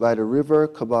Chaldeans by the river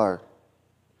Kabar.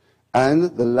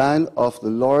 And the hand of the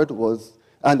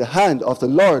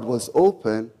Lord was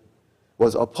open,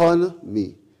 was upon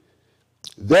me.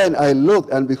 Then I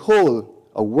looked, and behold,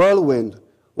 a whirlwind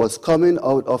was coming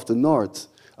out of the north,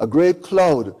 a great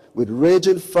cloud with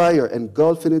raging fire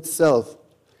engulfing itself,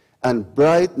 and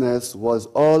brightness was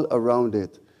all around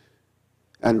it,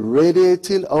 and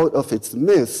radiating out of its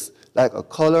midst like a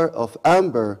color of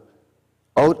amber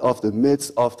out of the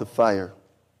midst of the fire.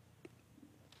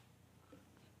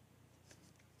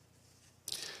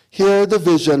 Here the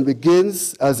vision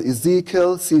begins as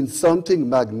Ezekiel sees something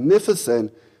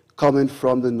magnificent coming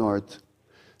from the north.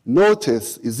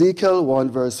 Notice Ezekiel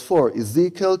 1 verse 4.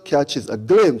 Ezekiel catches a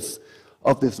glimpse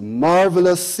of this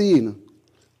marvelous scene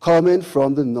coming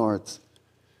from the north.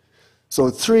 So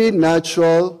 3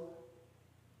 natural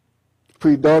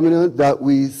predominant that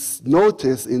we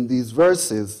notice in these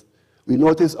verses. We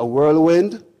notice a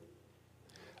whirlwind,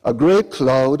 a great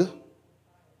cloud,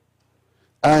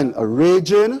 and a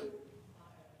raging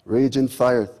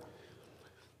fire.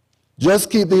 Just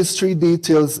keep these 3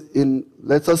 details in,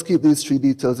 let us keep these 3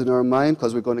 details in our mind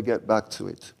because we're going to get back to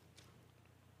it.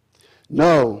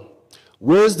 Now,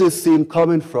 where's this scene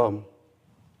coming from?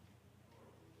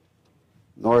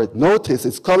 North. Notice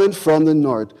it's coming from the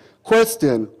north.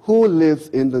 Question, who lives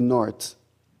in the north?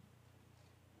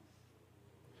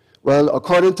 Well,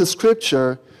 according to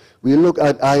Scripture, we look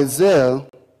at Isaiah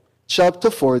chapter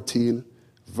 14,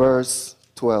 verse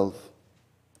 12.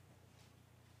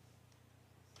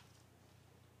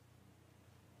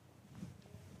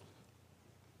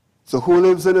 So who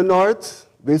lives in the north,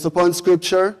 based upon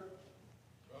Scripture?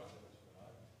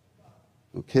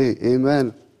 Okay,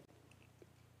 amen.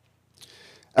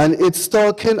 And it's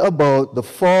talking about the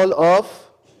fall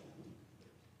of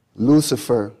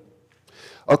Lucifer.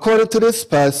 According to this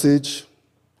passage,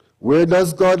 where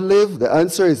does God live? The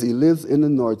answer is he lives in the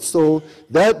north. So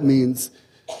that means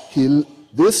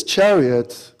this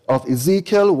chariot of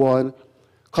Ezekiel 1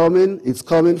 is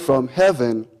coming from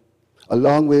heaven.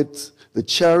 Along with the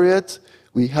chariot,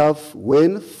 we have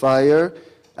wind, fire,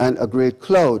 and a great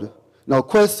cloud. Now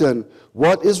question,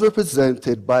 what is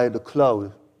represented by the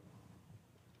cloud?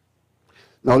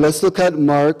 Now let's look at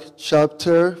Mark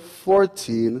chapter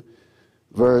 14,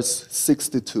 verse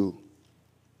 62.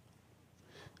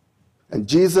 And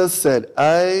Jesus said,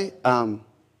 I am,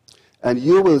 and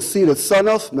you will see the Son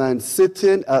of Man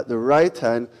sitting at the right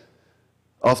hand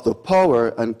of the power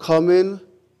and coming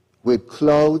with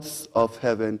clouds of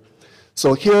heaven.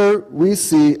 So here we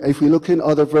see, if we look in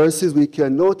other verses, we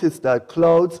can notice that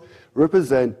clouds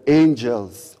represent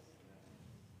angels.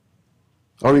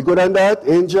 Are we good on that?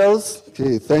 Angels?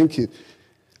 Okay, thank you.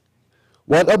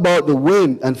 What about the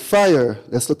wind and fire?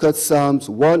 Let's look at Psalms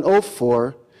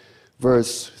 104,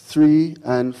 verse 3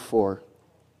 and 4.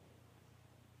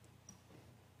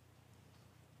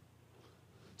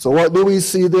 So what do we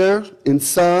see there in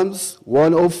Psalms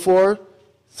 104,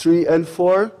 3 and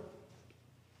 4?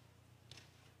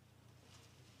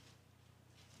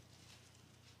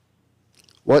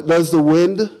 What does the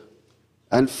wind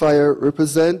and fire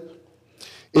represent?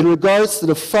 In regards to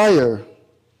the fire,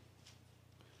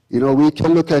 we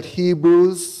can look at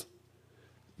Hebrews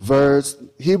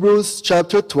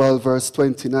chapter 12, verse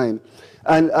 29.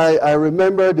 And I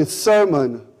remember the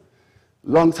sermon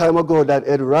long time ago that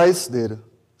Ed Rice did.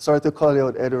 Sorry to call you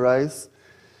out, Ed Rice.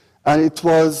 And it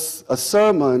was a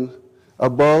sermon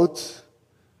about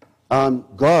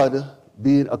God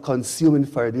being a consuming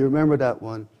fire. Do you remember that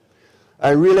one?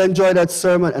 I really enjoyed that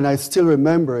sermon, and I still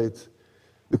remember it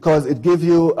because it gives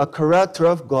you a character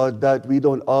of God that we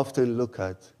don't often look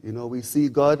at. We see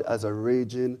God as a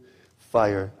raging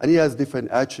fire, and he has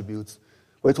different attributes.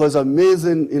 But it was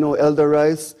amazing, Elder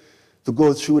Rice, to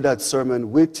go through that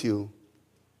sermon with you.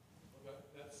 Well,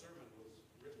 that sermon was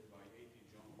written by A.T.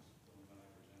 Jones, the one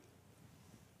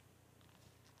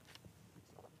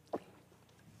that I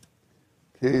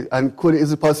presented. Okay, and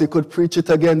is it possible you could preach it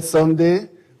again someday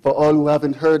for all who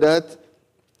haven't heard that?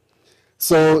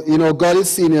 So, God is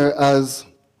seen here as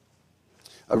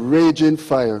a raging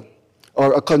fire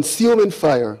or a consuming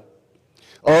fire.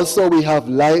 Also, we have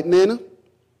lightning.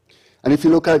 And if you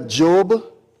look at Job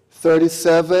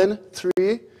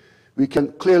 37:3, we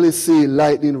can clearly see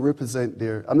lightning represent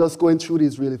there. I'm just going through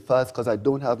these really fast because I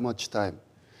don't have much time.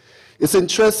 It's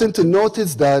interesting to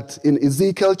notice that in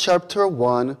Ezekiel chapter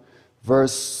 1,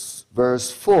 verse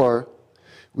 4,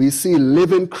 we see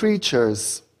living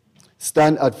creatures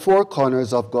stand at four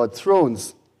corners of God's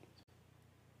thrones.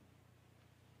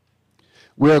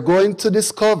 We are going to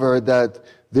discover that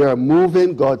they are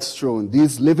moving God's throne.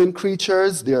 These living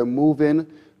creatures, they are moving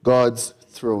God's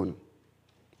throne.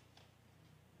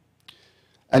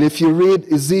 And if you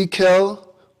read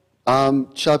Ezekiel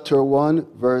chapter 1,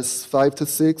 verse 5 to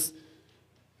 6,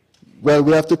 well,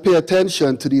 we have to pay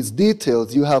attention to these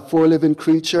details. You have four living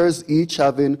creatures, each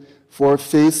having four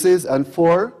faces and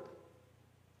four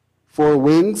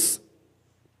wings.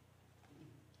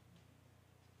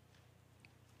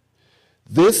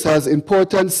 This has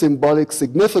important symbolic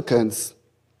significance.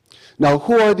 Now,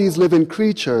 who are these living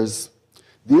creatures?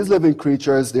 These living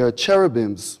creatures, they are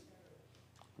cherubims,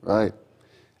 right?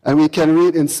 And we can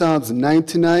read in Psalms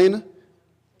 99,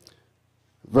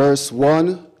 verse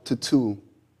 1 to 2.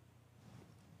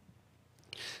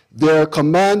 They are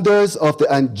commanders of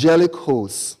the angelic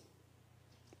hosts.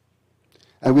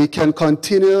 And we can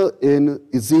continue in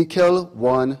Ezekiel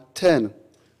 1:10.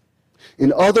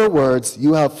 In other words,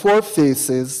 you have four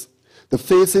faces, the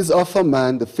faces of a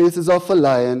man, the faces of a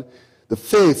lion, the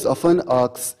face of an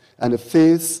ox, and the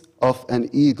face of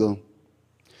an eagle.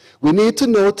 We need to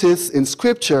notice in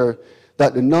Scripture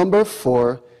that the number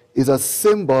 4 is a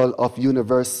symbol of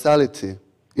universality.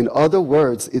 In other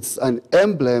words, it's an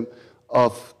emblem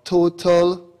of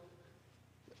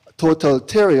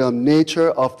totalitarian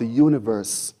nature of the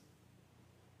universe.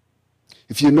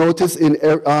 If you notice in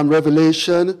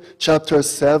Revelation chapter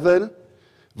 7,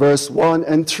 verse 1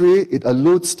 and 3, it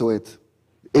alludes to it.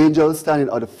 Angels standing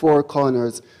at the four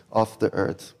corners of the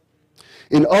earth.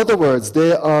 In other words,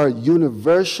 they are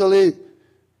universally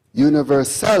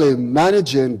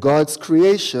managing God's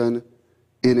creation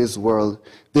in his world.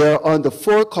 They are on the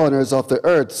four corners of the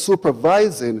earth,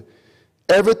 supervising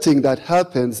everything that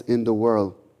happens in the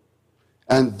world.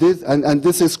 And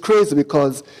this is crazy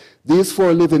because these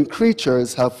four living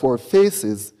creatures have four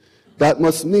faces. That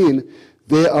must mean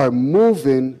they are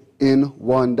moving in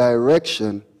one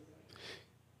direction.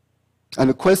 And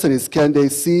the question is, can they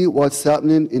see what's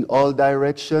happening in all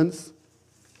directions?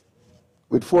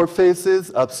 With four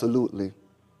faces? Absolutely.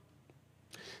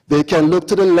 They can look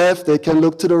to the left, they can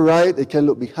look to the right, they can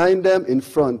look behind them, in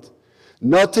front.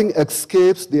 Nothing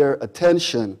escapes their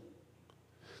attention.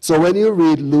 So when you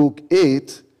read Luke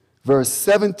 8, verse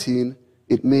 17,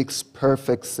 it makes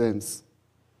perfect sense.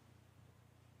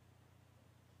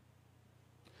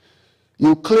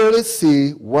 You clearly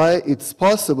see why it's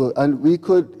possible, and we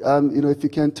could, if you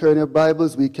can turn your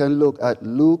Bibles, we can look at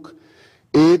Luke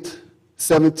 8,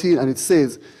 17, and it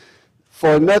says,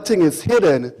 "For nothing is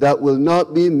hidden that will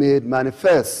not be made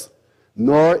manifest,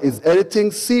 nor is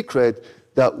anything secret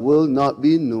that will not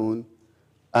be known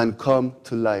and come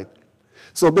to light."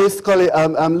 So basically,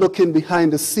 I'm looking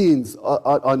behind the scenes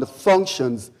on the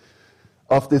functions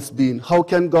of this being. How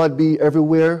can God be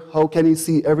everywhere? How can he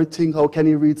see everything? How can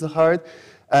he read the heart?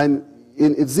 And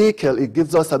in Ezekiel, it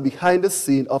gives us a behind the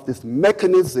scene of this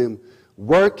mechanism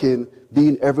working,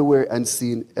 being everywhere and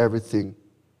seeing everything.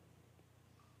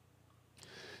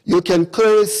 You can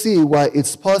clearly see why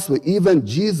it's possible. Even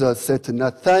Jesus said to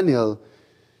Nathanael,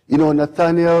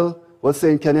 Nathanael was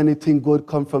saying, "Can anything good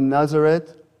come from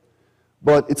Nazareth?"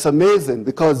 But it's amazing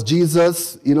because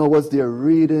Jesus, was there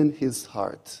reading his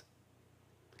heart.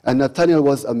 And Nathanael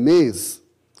was amazed.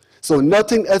 So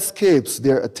nothing escapes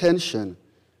their attention,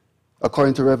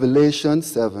 according to Revelation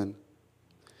 7.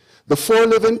 The four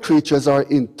living creatures are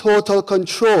in total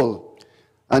control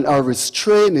and are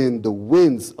restraining the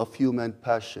winds of human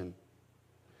passion.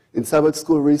 In Sabbath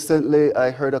school recently,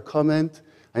 I heard a comment,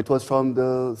 and it was from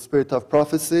the spirit of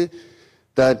prophecy,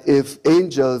 that if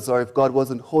angels or if God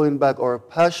wasn't holding back our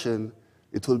passion,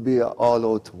 it will be an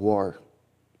all-out war.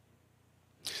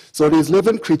 So these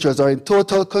living creatures are in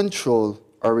total control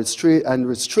and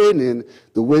restraining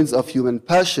the winds of human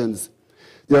passions.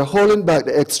 They are holding back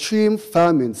the extreme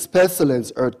famines,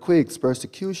 pestilence, earthquakes,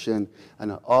 persecution,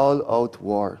 and an all-out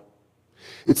war.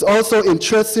 It's also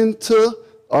interesting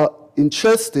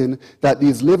that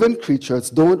these living creatures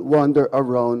don't wander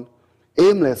around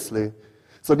aimlessly.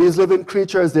 So these living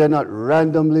creatures, they're not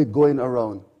randomly going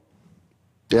around.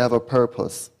 They have a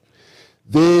purpose.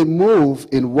 They move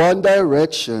in one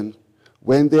direction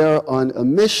when they are on a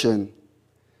mission.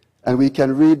 And we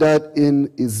can read that in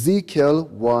Ezekiel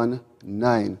 1,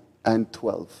 9 and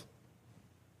 12.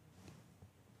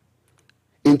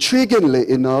 Intriguingly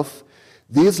enough,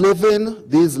 these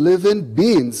living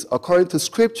beings, according to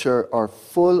Scripture,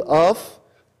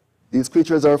 these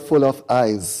creatures are full of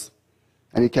eyes.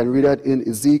 And you can read that in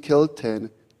Ezekiel 10,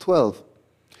 12.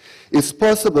 It's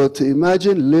possible to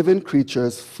imagine living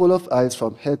creatures full of eyes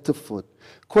from head to foot.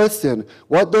 Question,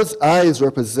 what does eyes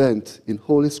represent in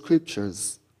Holy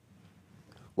Scriptures?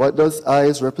 What does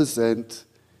eyes represent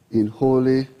in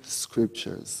Holy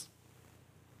Scriptures?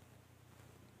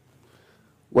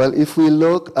 Well, if we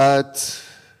look at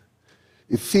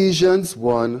Ephesians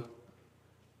 1,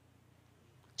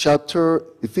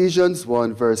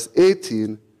 verse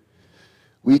 18,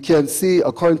 we can see,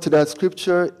 according to that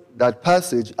scripture, that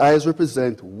passage, eyes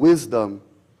represent wisdom.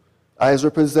 Eyes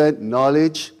represent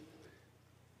knowledge.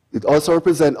 It also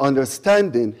represents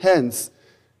understanding. Hence,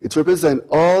 it represents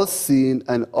all seeing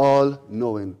and all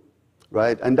knowing,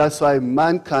 right? And that's why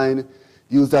mankind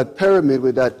used that pyramid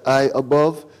with that eye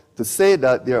above to say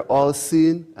that they're all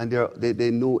seeing and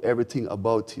they know everything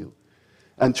about you.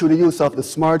 And through the use of the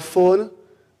smartphone,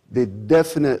 they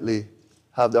definitely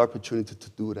have the opportunity to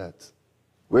do that.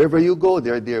 Wherever you go,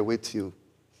 they're there with you.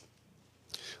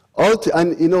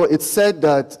 And it's said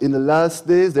that in the last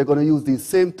days, they're going to use the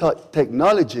same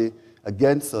technology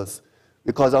against us.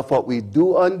 Because of what we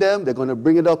do on them, they're going to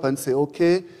bring it up and say,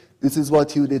 okay, this is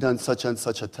what you did on such and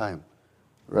such a time.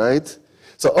 Right?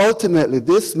 So ultimately,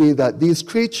 this means that these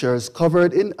creatures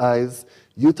covered in eyes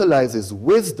utilizes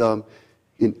wisdom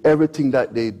in everything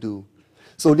that they do.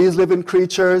 So these living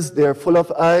creatures, they're full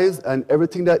of eyes, and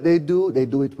everything that they do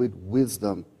it with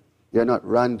wisdom. They're not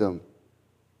random.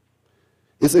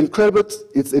 It's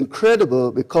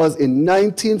incredible because in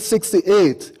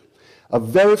 1968, a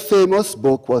very famous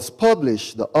book was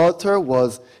published. The author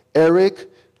was Eric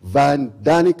Van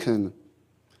Daniken.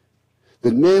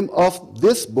 The name of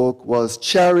this book was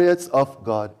Chariots of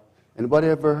God. Anybody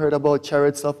ever heard about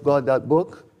Chariots of God, that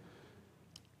book?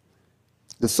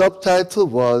 The subtitle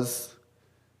was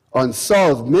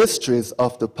Unsolved Mysteries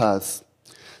of the Past.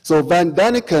 So Van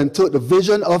Daniken took the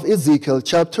vision of Ezekiel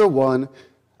chapter 1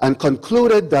 and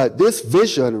concluded that this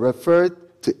vision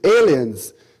referred to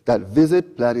aliens that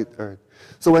visit planet Earth.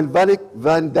 So when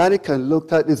Van Daniken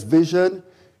looked at this vision,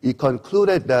 he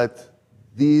concluded that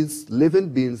these living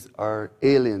beings are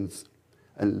aliens.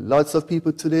 And lots of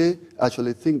people today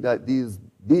actually think that these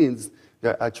beings,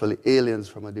 they're actually aliens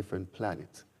from a different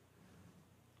planet.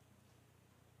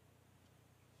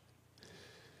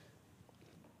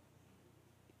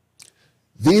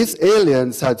 These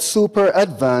aliens had super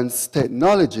advanced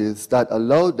technologies that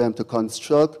allowed them to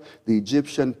construct the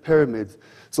Egyptian pyramids.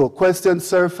 So questions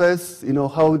surface,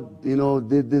 how,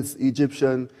 did this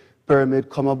Egyptian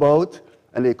pyramid come about?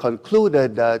 And they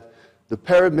concluded that the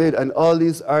pyramid and all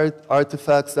these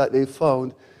artifacts that they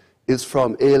found is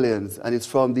from aliens, and it's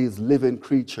from these living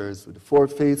creatures with the four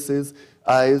faces,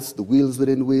 eyes, the wheels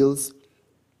within wheels.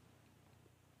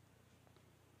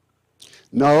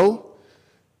 Now,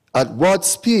 at what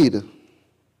speed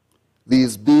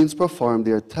these beings perform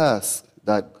their task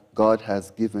that God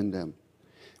has given them?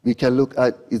 We can look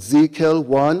at Ezekiel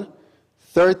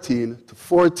 1:13 to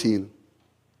 14.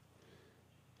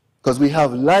 Because we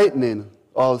have lightning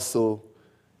also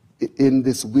in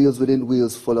this wheels within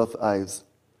wheels full of eyes.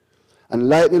 And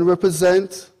lightning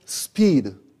represents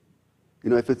speed.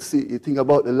 If you think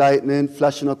about the lightning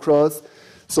flashing across,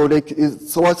 so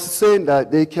what's saying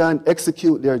that they can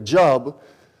execute their job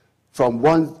from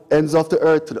one ends of the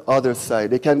earth to the other side.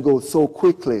 They can go so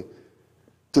quickly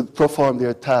to perform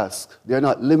their task. They're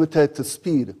not limited to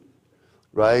speed,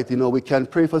 right? We can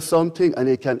pray for something and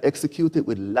they can execute it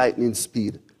with lightning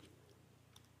speed.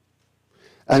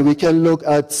 And we can look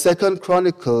at 2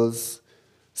 Chronicles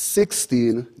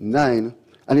 16:9,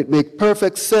 and it makes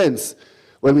perfect sense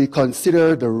when we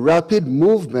consider the rapid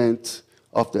movement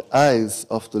of the eyes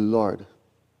of the Lord.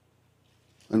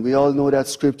 And we all know that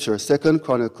scripture, 2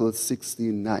 Chronicles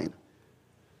 16:9.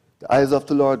 The eyes of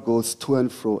the Lord goes to and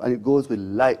fro, and it goes with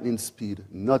lightning speed.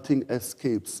 Nothing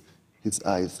escapes his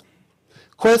eyes.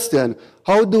 Question,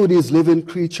 how do these living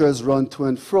creatures run to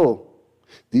and fro?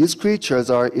 These creatures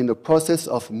are in the process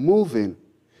of moving.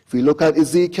 If we look at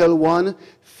Ezekiel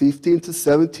 1:15 to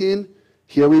 17,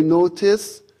 here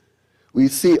we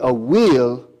see a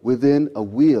wheel within a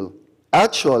wheel.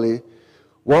 Actually,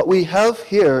 what we have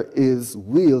here is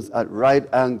wheels at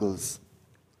right angles.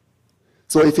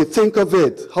 So if you think of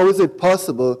it, how is it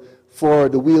possible for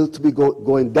the wheel to be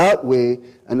going that way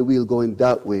and the wheel going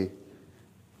that way?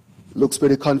 Looks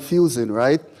pretty confusing,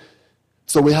 right?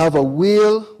 So we have a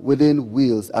wheel within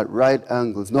wheels at right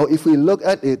angles. Now, if we look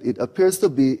at it, it appears to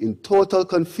be in total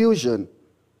confusion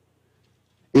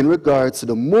in regards to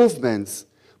the movements.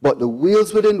 But the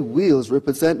wheels within wheels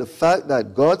represent the fact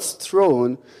that God's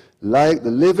throne, like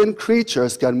the living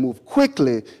creatures, can move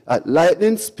quickly at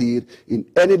lightning speed in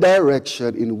any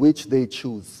direction in which they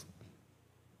choose.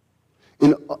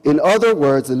 In other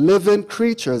words, the living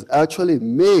creatures actually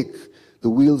make the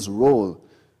wheels roll.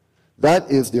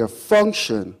 That is their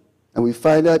function. And we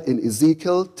find that in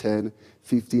Ezekiel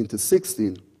 10:15 to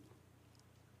 16.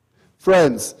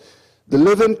 Friends, the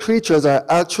living creatures are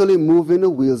actually moving the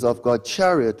wheels of God's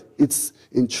chariot. It's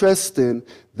interesting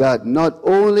that not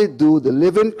only do the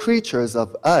living creatures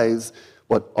have eyes,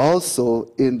 but also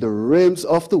in the rims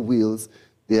of the wheels,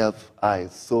 they have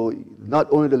eyes. So not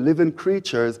only the living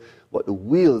creatures, but the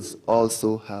wheels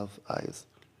also have eyes.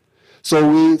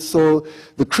 So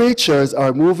the creatures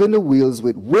are moving the wheels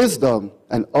with wisdom,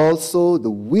 and also the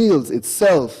wheels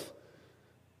itself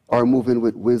are moving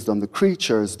with wisdom. The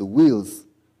creatures, the wheels,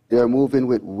 they are moving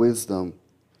with wisdom.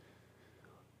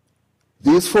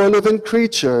 These four living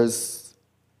creatures,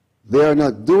 they are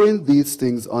not doing these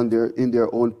things in their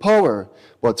own power,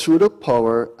 but through the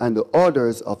power and the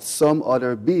orders of some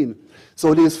other being.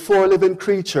 So these four living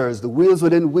creatures, the wheels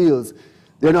within wheels,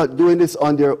 they're not doing this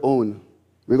on their own.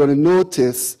 We're going to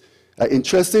notice an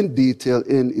interesting detail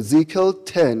in Ezekiel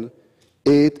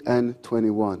 10:8 and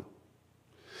 21.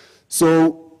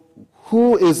 So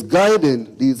who is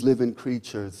guiding these living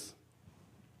creatures?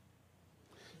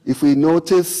 If we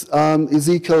notice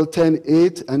Ezekiel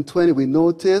 10:8 and 20, we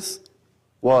notice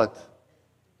what?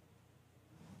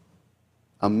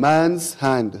 A man's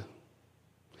hand.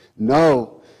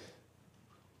 Now,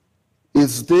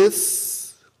 is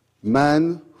this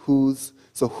man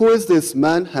so who is this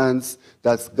man hands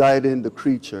that's guiding the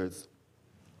creatures?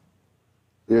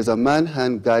 There's a man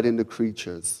hand guiding the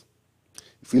creatures.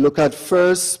 If we look at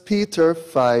 1 Peter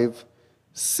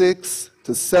 5:6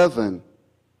 to 7,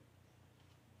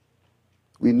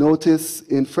 we notice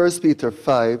in 1 Peter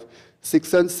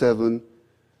 5:6 and 7,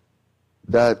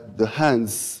 that the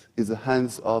hands is the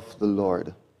hands of the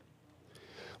Lord.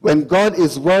 When God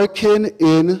is working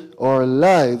in our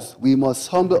lives, we must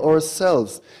humble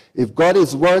ourselves. If God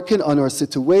is working on our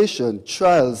situation,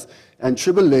 trials, and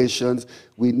tribulations,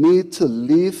 we need to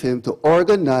leave him to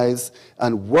organize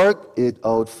and work it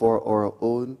out for our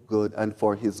own good and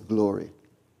for his glory.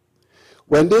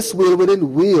 When this wheel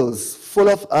within wheels, full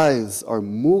of eyes, are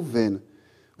moving,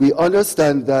 we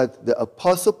understand that the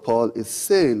Apostle Paul is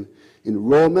saying in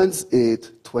Romans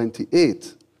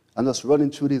 8:28. I'm just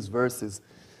running through these verses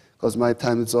because my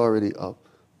time is already up.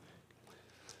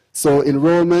 So in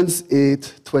Romans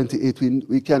 8:28,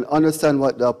 we can understand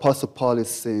what the Apostle Paul is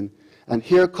saying. And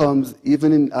here comes,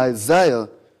 even in Isaiah,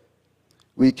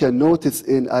 we can notice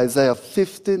in Isaiah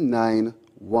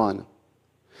 59:1.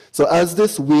 So as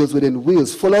these wheels within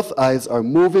wheels, full of eyes, are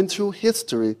moving through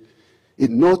history, it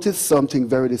noticed something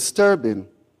very disturbing.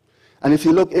 And if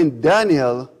you look in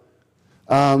Daniel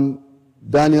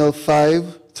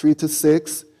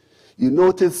 5:3-6, you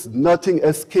notice nothing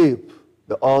escaped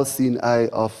the all-seeing eye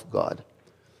of God.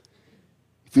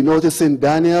 If you notice in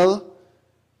Daniel,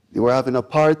 they were having a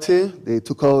party, they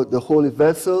took out the holy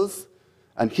vessels,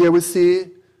 and here we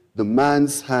see the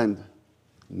man's hand.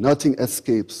 Nothing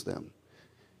escapes them.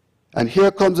 And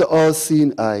here comes the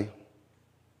all-seeing eye.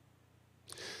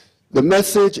 The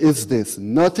message is this: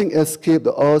 nothing escaped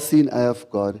the all-seeing eye of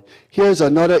God. Here's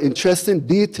another interesting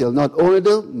detail. Not only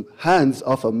the hands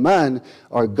of a man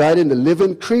are guiding the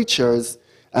living creatures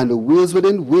and the wheels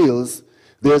within wheels,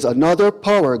 there's another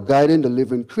power guiding the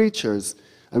living creatures.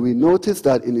 And we notice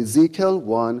that in Ezekiel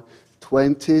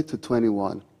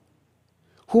 1:20-21.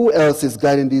 Who else is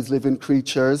guiding these living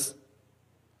creatures?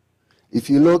 If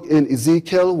you look in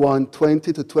Ezekiel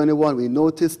 1:20-21, we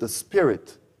notice the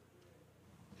Spirit.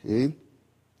 Okay.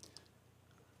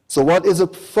 So what is the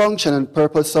function and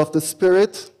purpose of the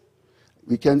Spirit?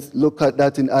 We can look at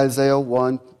that in Isaiah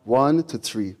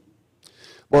 1:1-3.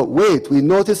 But wait, we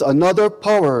notice another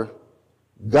power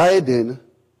guiding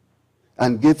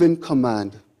and giving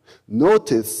command.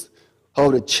 Notice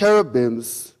how the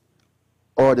cherubims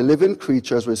or the living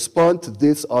creatures respond to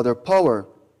this other power.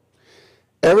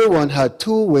 Everyone had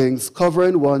 2 wings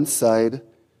covering one side,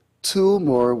 2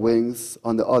 more wings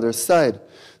on the other side.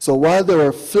 So while they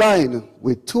were flying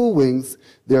with 2 wings,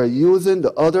 they are using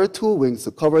the other 2 wings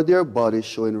to cover their bodies,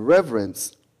 showing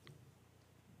reverence.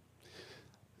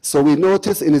 So we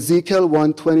notice in Ezekiel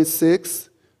 1:26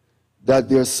 that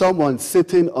there's someone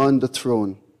sitting on the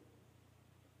throne.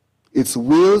 Its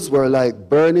wheels were like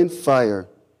burning fire.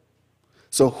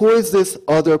 So who is this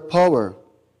other power?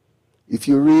 If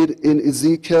you read in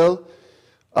Ezekiel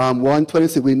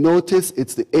 1:26, we notice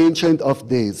it's the Ancient of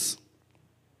Days.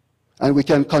 And we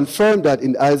can confirm that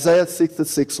in Isaiah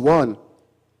 66:1.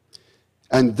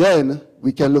 And then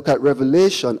we can look at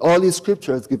Revelation. All these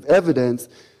scriptures give evidence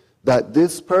that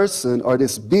this person or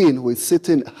this being who is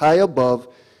sitting high above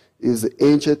is the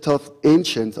Ancient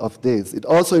of Days. It's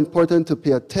also important to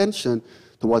pay attention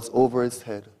to what's over his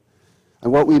head.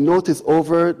 And what we notice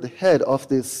over the head of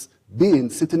this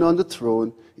being sitting on the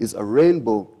throne is a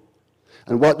rainbow.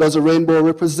 And what does a rainbow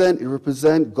represent? It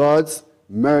represents God's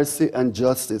mercy and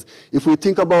justice. If we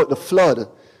think about the flood,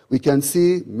 we can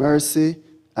see mercy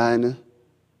and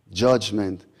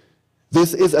judgment.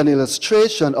 This is an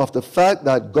illustration of the fact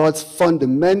that God's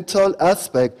fundamental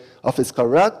aspect of his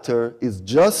character is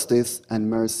justice and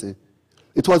mercy.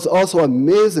 It was also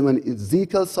amazing when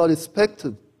Ezekiel saw this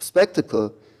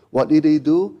spectacle. What did he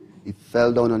do? He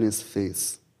fell down on his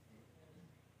face.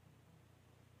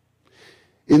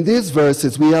 In these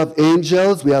verses, we have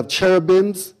angels, we have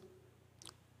cherubims,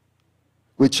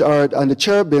 and the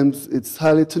cherubims, it's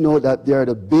highly to know that they are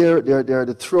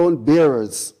the throne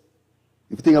bearers.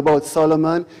 If you think about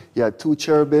Solomon, he had 2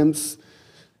 cherubims,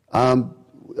 on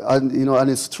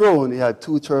his throne, he had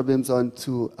 2 cherubims on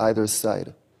either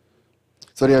side.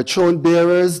 So they are throne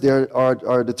bearers, they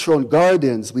are the throne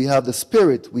guardians. We have the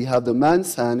Spirit, we have the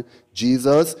man's hand,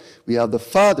 Jesus, we have the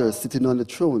Father sitting on the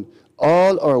throne.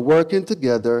 All are working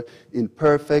together in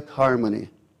perfect harmony.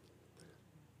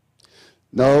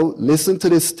 Now, listen to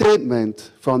this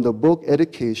statement from the book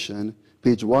Education,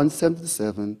 page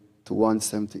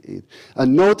 177-178.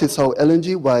 And notice how Ellen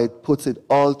G. White puts it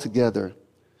all together.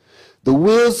 The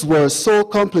wheels were so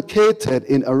complicated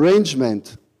in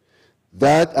arrangement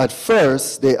that at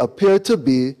first they appeared to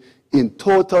be in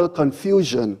total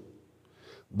confusion,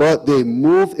 but they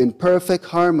moved in perfect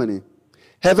harmony.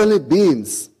 Heavenly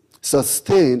beings,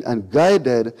 sustained and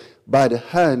guided by the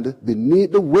hand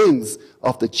beneath the wings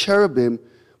of the cherubim,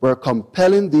 were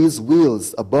compelling these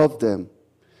wheels above them.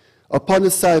 Upon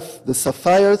the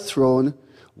sapphire throne,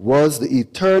 was the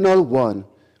Eternal One.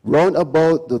 Round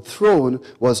about the throne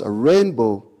was a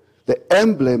rainbow, the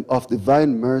emblem of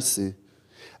divine mercy.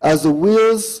 As the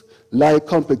wheels, like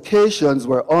complications,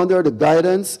 were under the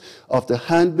guidance of the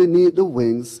hand beneath the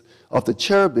wings of the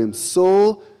cherubim,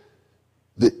 so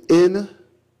the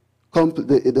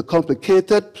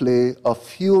complicated play of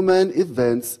human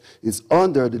events is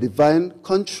under the divine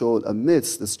control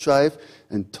amidst the strife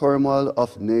and turmoil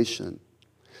of nation.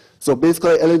 So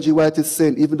basically, Ellen G. White is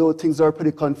saying, even though things are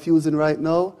pretty confusing right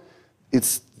now,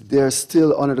 they're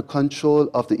still under the control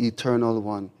of the Eternal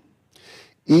One.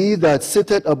 He that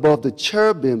sitteth above the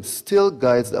cherubim still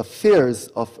guides the affairs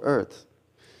of earth.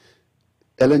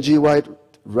 Ellen G. White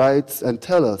writes and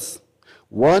tells us,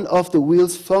 one of the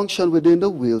wheels function within the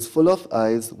wheels, full of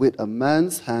eyes, with a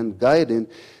man's hand guiding.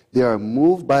 They are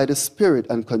moved by the Spirit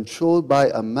and controlled by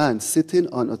a man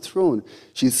sitting on a throne.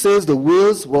 She says the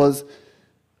wheels was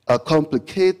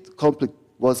complicated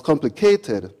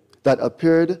that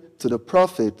appeared to the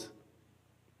prophet.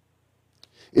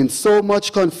 In so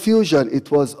much confusion, it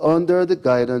was under the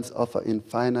guidance of an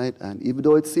infinite hand. Even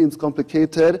though it seems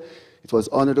complicated, it was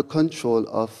under the control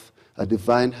of a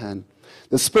divine hand.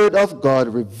 The Spirit of God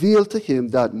revealed to him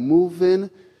that moving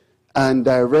and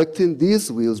directing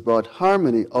these wheels brought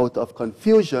harmony out of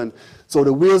confusion. So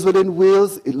the wheels within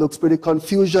wheels, it looks pretty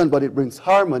confusion, but it brings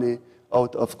harmony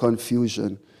out of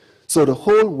confusion. So the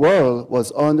whole world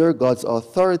was under God's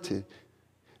authority.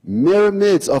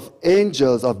 Myriads of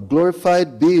angels, of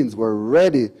glorified beings, were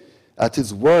ready at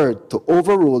his word to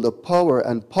overrule the power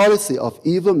and policy of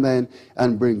evil men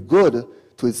and bring good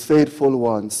to his faithful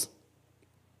ones.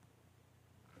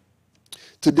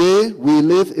 Today, we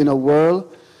live in a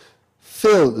world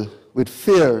filled with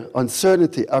fear,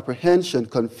 uncertainty, apprehension,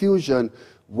 confusion,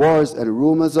 wars, and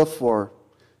rumors of war.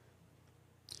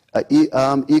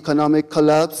 Economic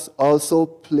collapse also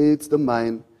plagues the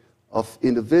mind of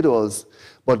individuals,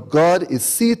 but God is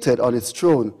seated on his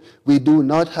throne. We do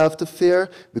not have to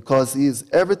fear because he is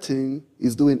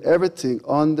doing everything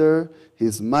under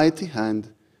his mighty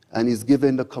hand, and he's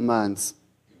giving the commands.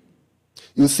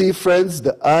 You see, friends,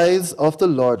 the eyes of the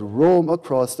Lord roam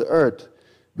across the earth,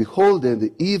 beholding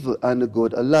the evil and the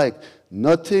good alike.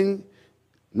 Nothing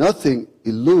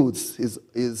eludes his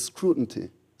scrutiny.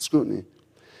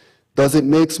 Does it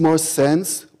make more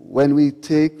sense when we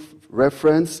take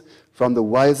reference from the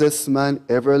wisest man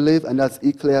ever lived, and that's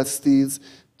Ecclesiastes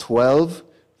 12,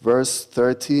 verse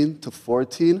 13 to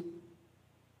 14?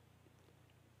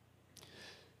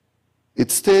 It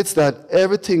states that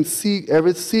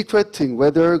every secret thing,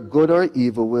 whether good or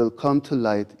evil, will come to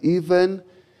light. Even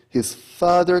his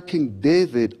father, King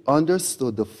David,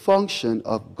 understood the function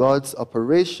of God's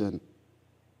operation.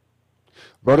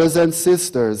 Brothers and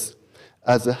sisters,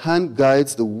 as the hand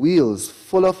guides the wheels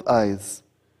full of eyes,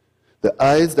 the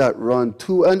eyes that run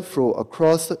to and fro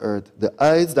across the earth, the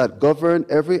eyes that govern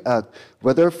every act,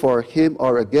 whether for him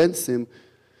or against him,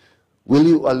 will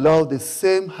you allow the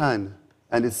same hand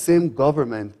and the same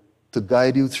government to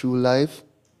guide you through life?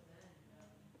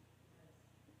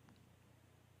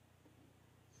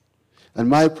 And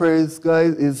my praise,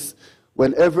 guys, is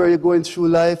whenever you're going through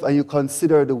life and you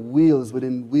consider the wheels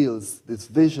within wheels, this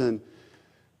vision,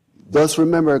 just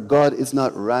remember God is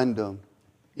not random.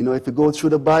 You know, if you go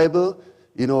through the Bible,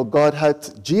 you know,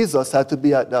 Jesus had to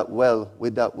be at that well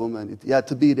with that woman. He had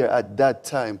to be there at that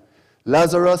time.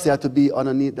 Lazarus, he had to be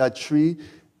underneath that tree.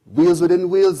 Wheels within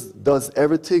wheels does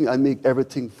everything and make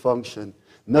everything function.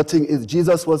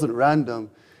 Jesus wasn't random.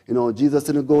 You know, Jesus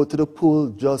didn't go to the pool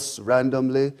just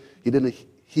randomly. He didn't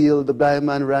heal the blind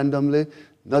man randomly.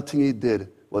 Nothing he did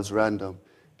was random.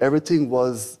 Everything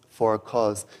was for a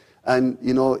cause. And,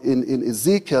 you know, in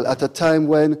Ezekiel, at a time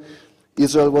when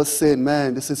Israel was saying,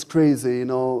 man, this is crazy, you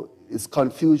know, it's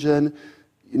confusion.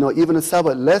 You know, even a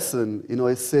Sabbath lesson, you know,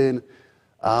 is saying,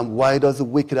 why does the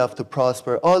wicked have to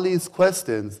prosper? All these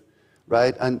questions,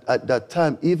 right? And at that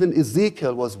time, even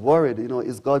Ezekiel was worried, you know,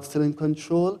 is God still in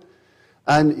control?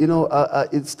 And, you know,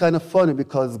 it's kind of funny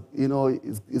because, you know,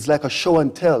 it's like a show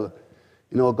and tell.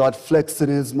 You know, God flexing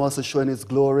his muscle, showing his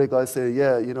glory. God said,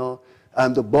 yeah, you know,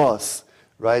 I'm the boss,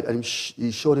 right? And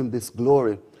he showed him this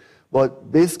glory.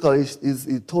 But basically,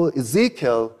 he told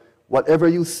Ezekiel, whatever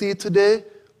you see today,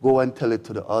 go and tell it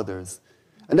to the others.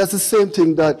 And that's the same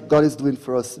thing that God is doing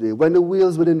for us today. When the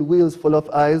wheels within wheels full of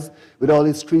eyes with all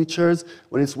his creatures,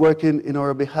 when it's working in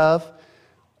our behalf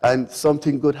and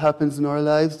something good happens in our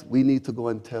lives, we need to go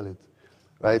and tell it.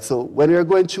 Right? So when you're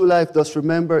going through life, just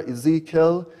remember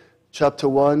Ezekiel chapter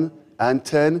 1 and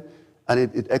 10, and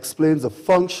it explains the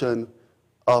function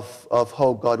of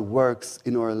how God works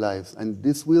in our lives. And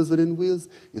this wheels within wheels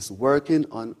is working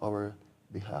on our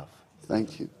behalf.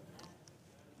 Thank you.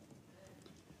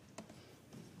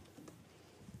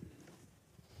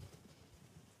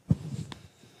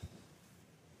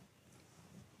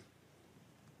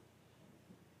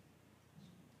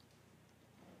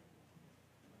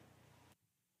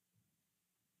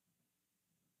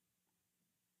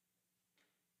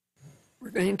 We're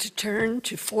going to turn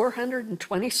to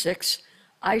 426,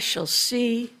 I Shall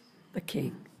See the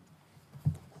King.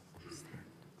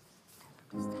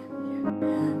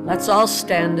 Let's all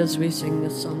stand as we sing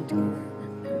this song together.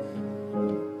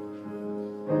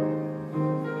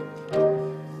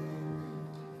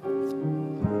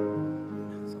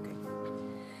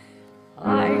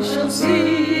 I shall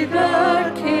see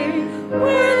the King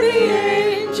where the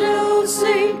angels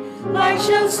sing. I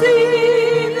shall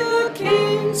see the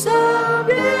King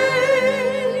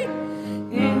someday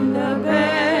in the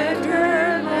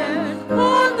better land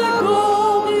on the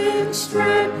golden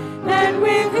strand, and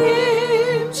with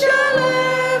him shall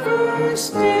ever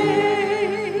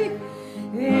stay.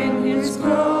 In his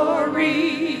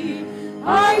glory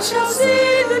I shall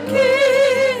see the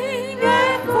King,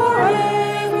 and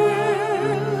forever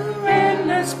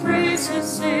endless praises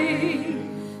sing.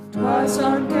 'Twas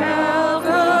on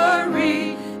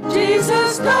Calvary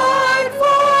Jesus died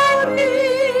for me.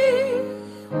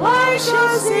 I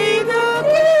shall see the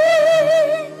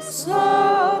King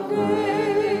someday.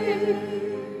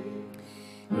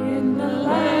 In the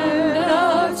land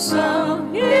of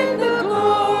song, in the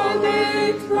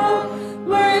golden throne,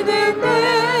 where there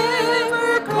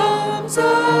never comes a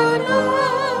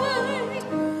night,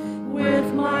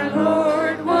 with my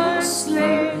Lord was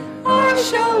slain, I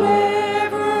shall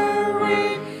ever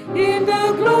reign in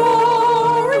the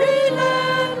glory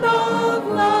land of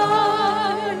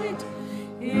light.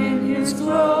 In his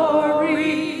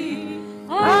glory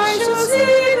I shall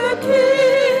see the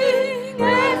King,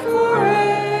 and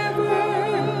forever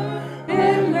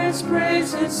endless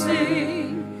praises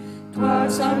sing.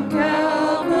 'Twas on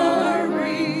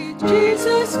Calvary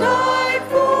Jesus died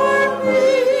for me.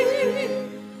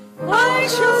 I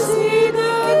shall see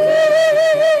the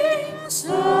King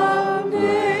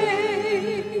someday.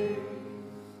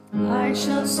 I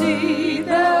shall see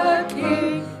the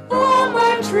King, all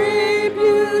my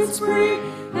tributes bring,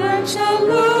 and shall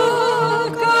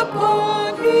look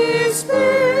upon his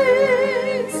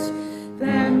face.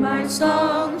 Then my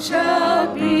song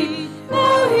shall be,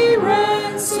 how he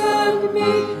ransomed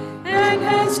me, and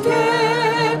has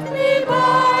kept me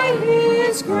by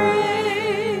his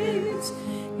grace.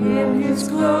 In his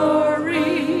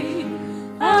glory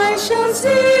I shall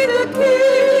see the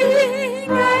King,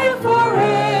 and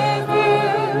forever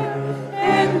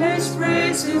endless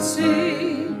praises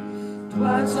sing.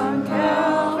 'Twas on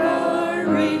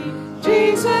Calvary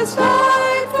Jesus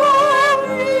died for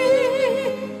me.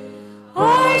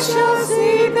 I shall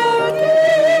see the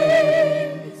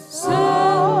King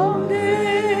someday.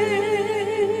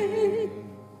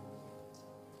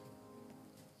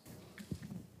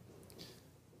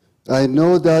 I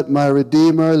know that my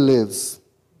Redeemer lives,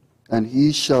 and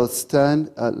he shall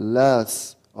stand at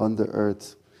last on the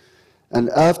earth. And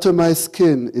after my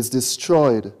skin is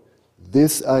destroyed,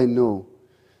 this I know,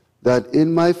 that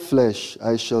in my flesh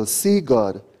I shall see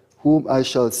God, whom I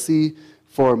shall see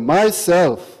for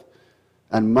myself,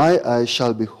 and my eyes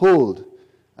shall behold,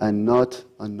 and not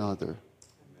another.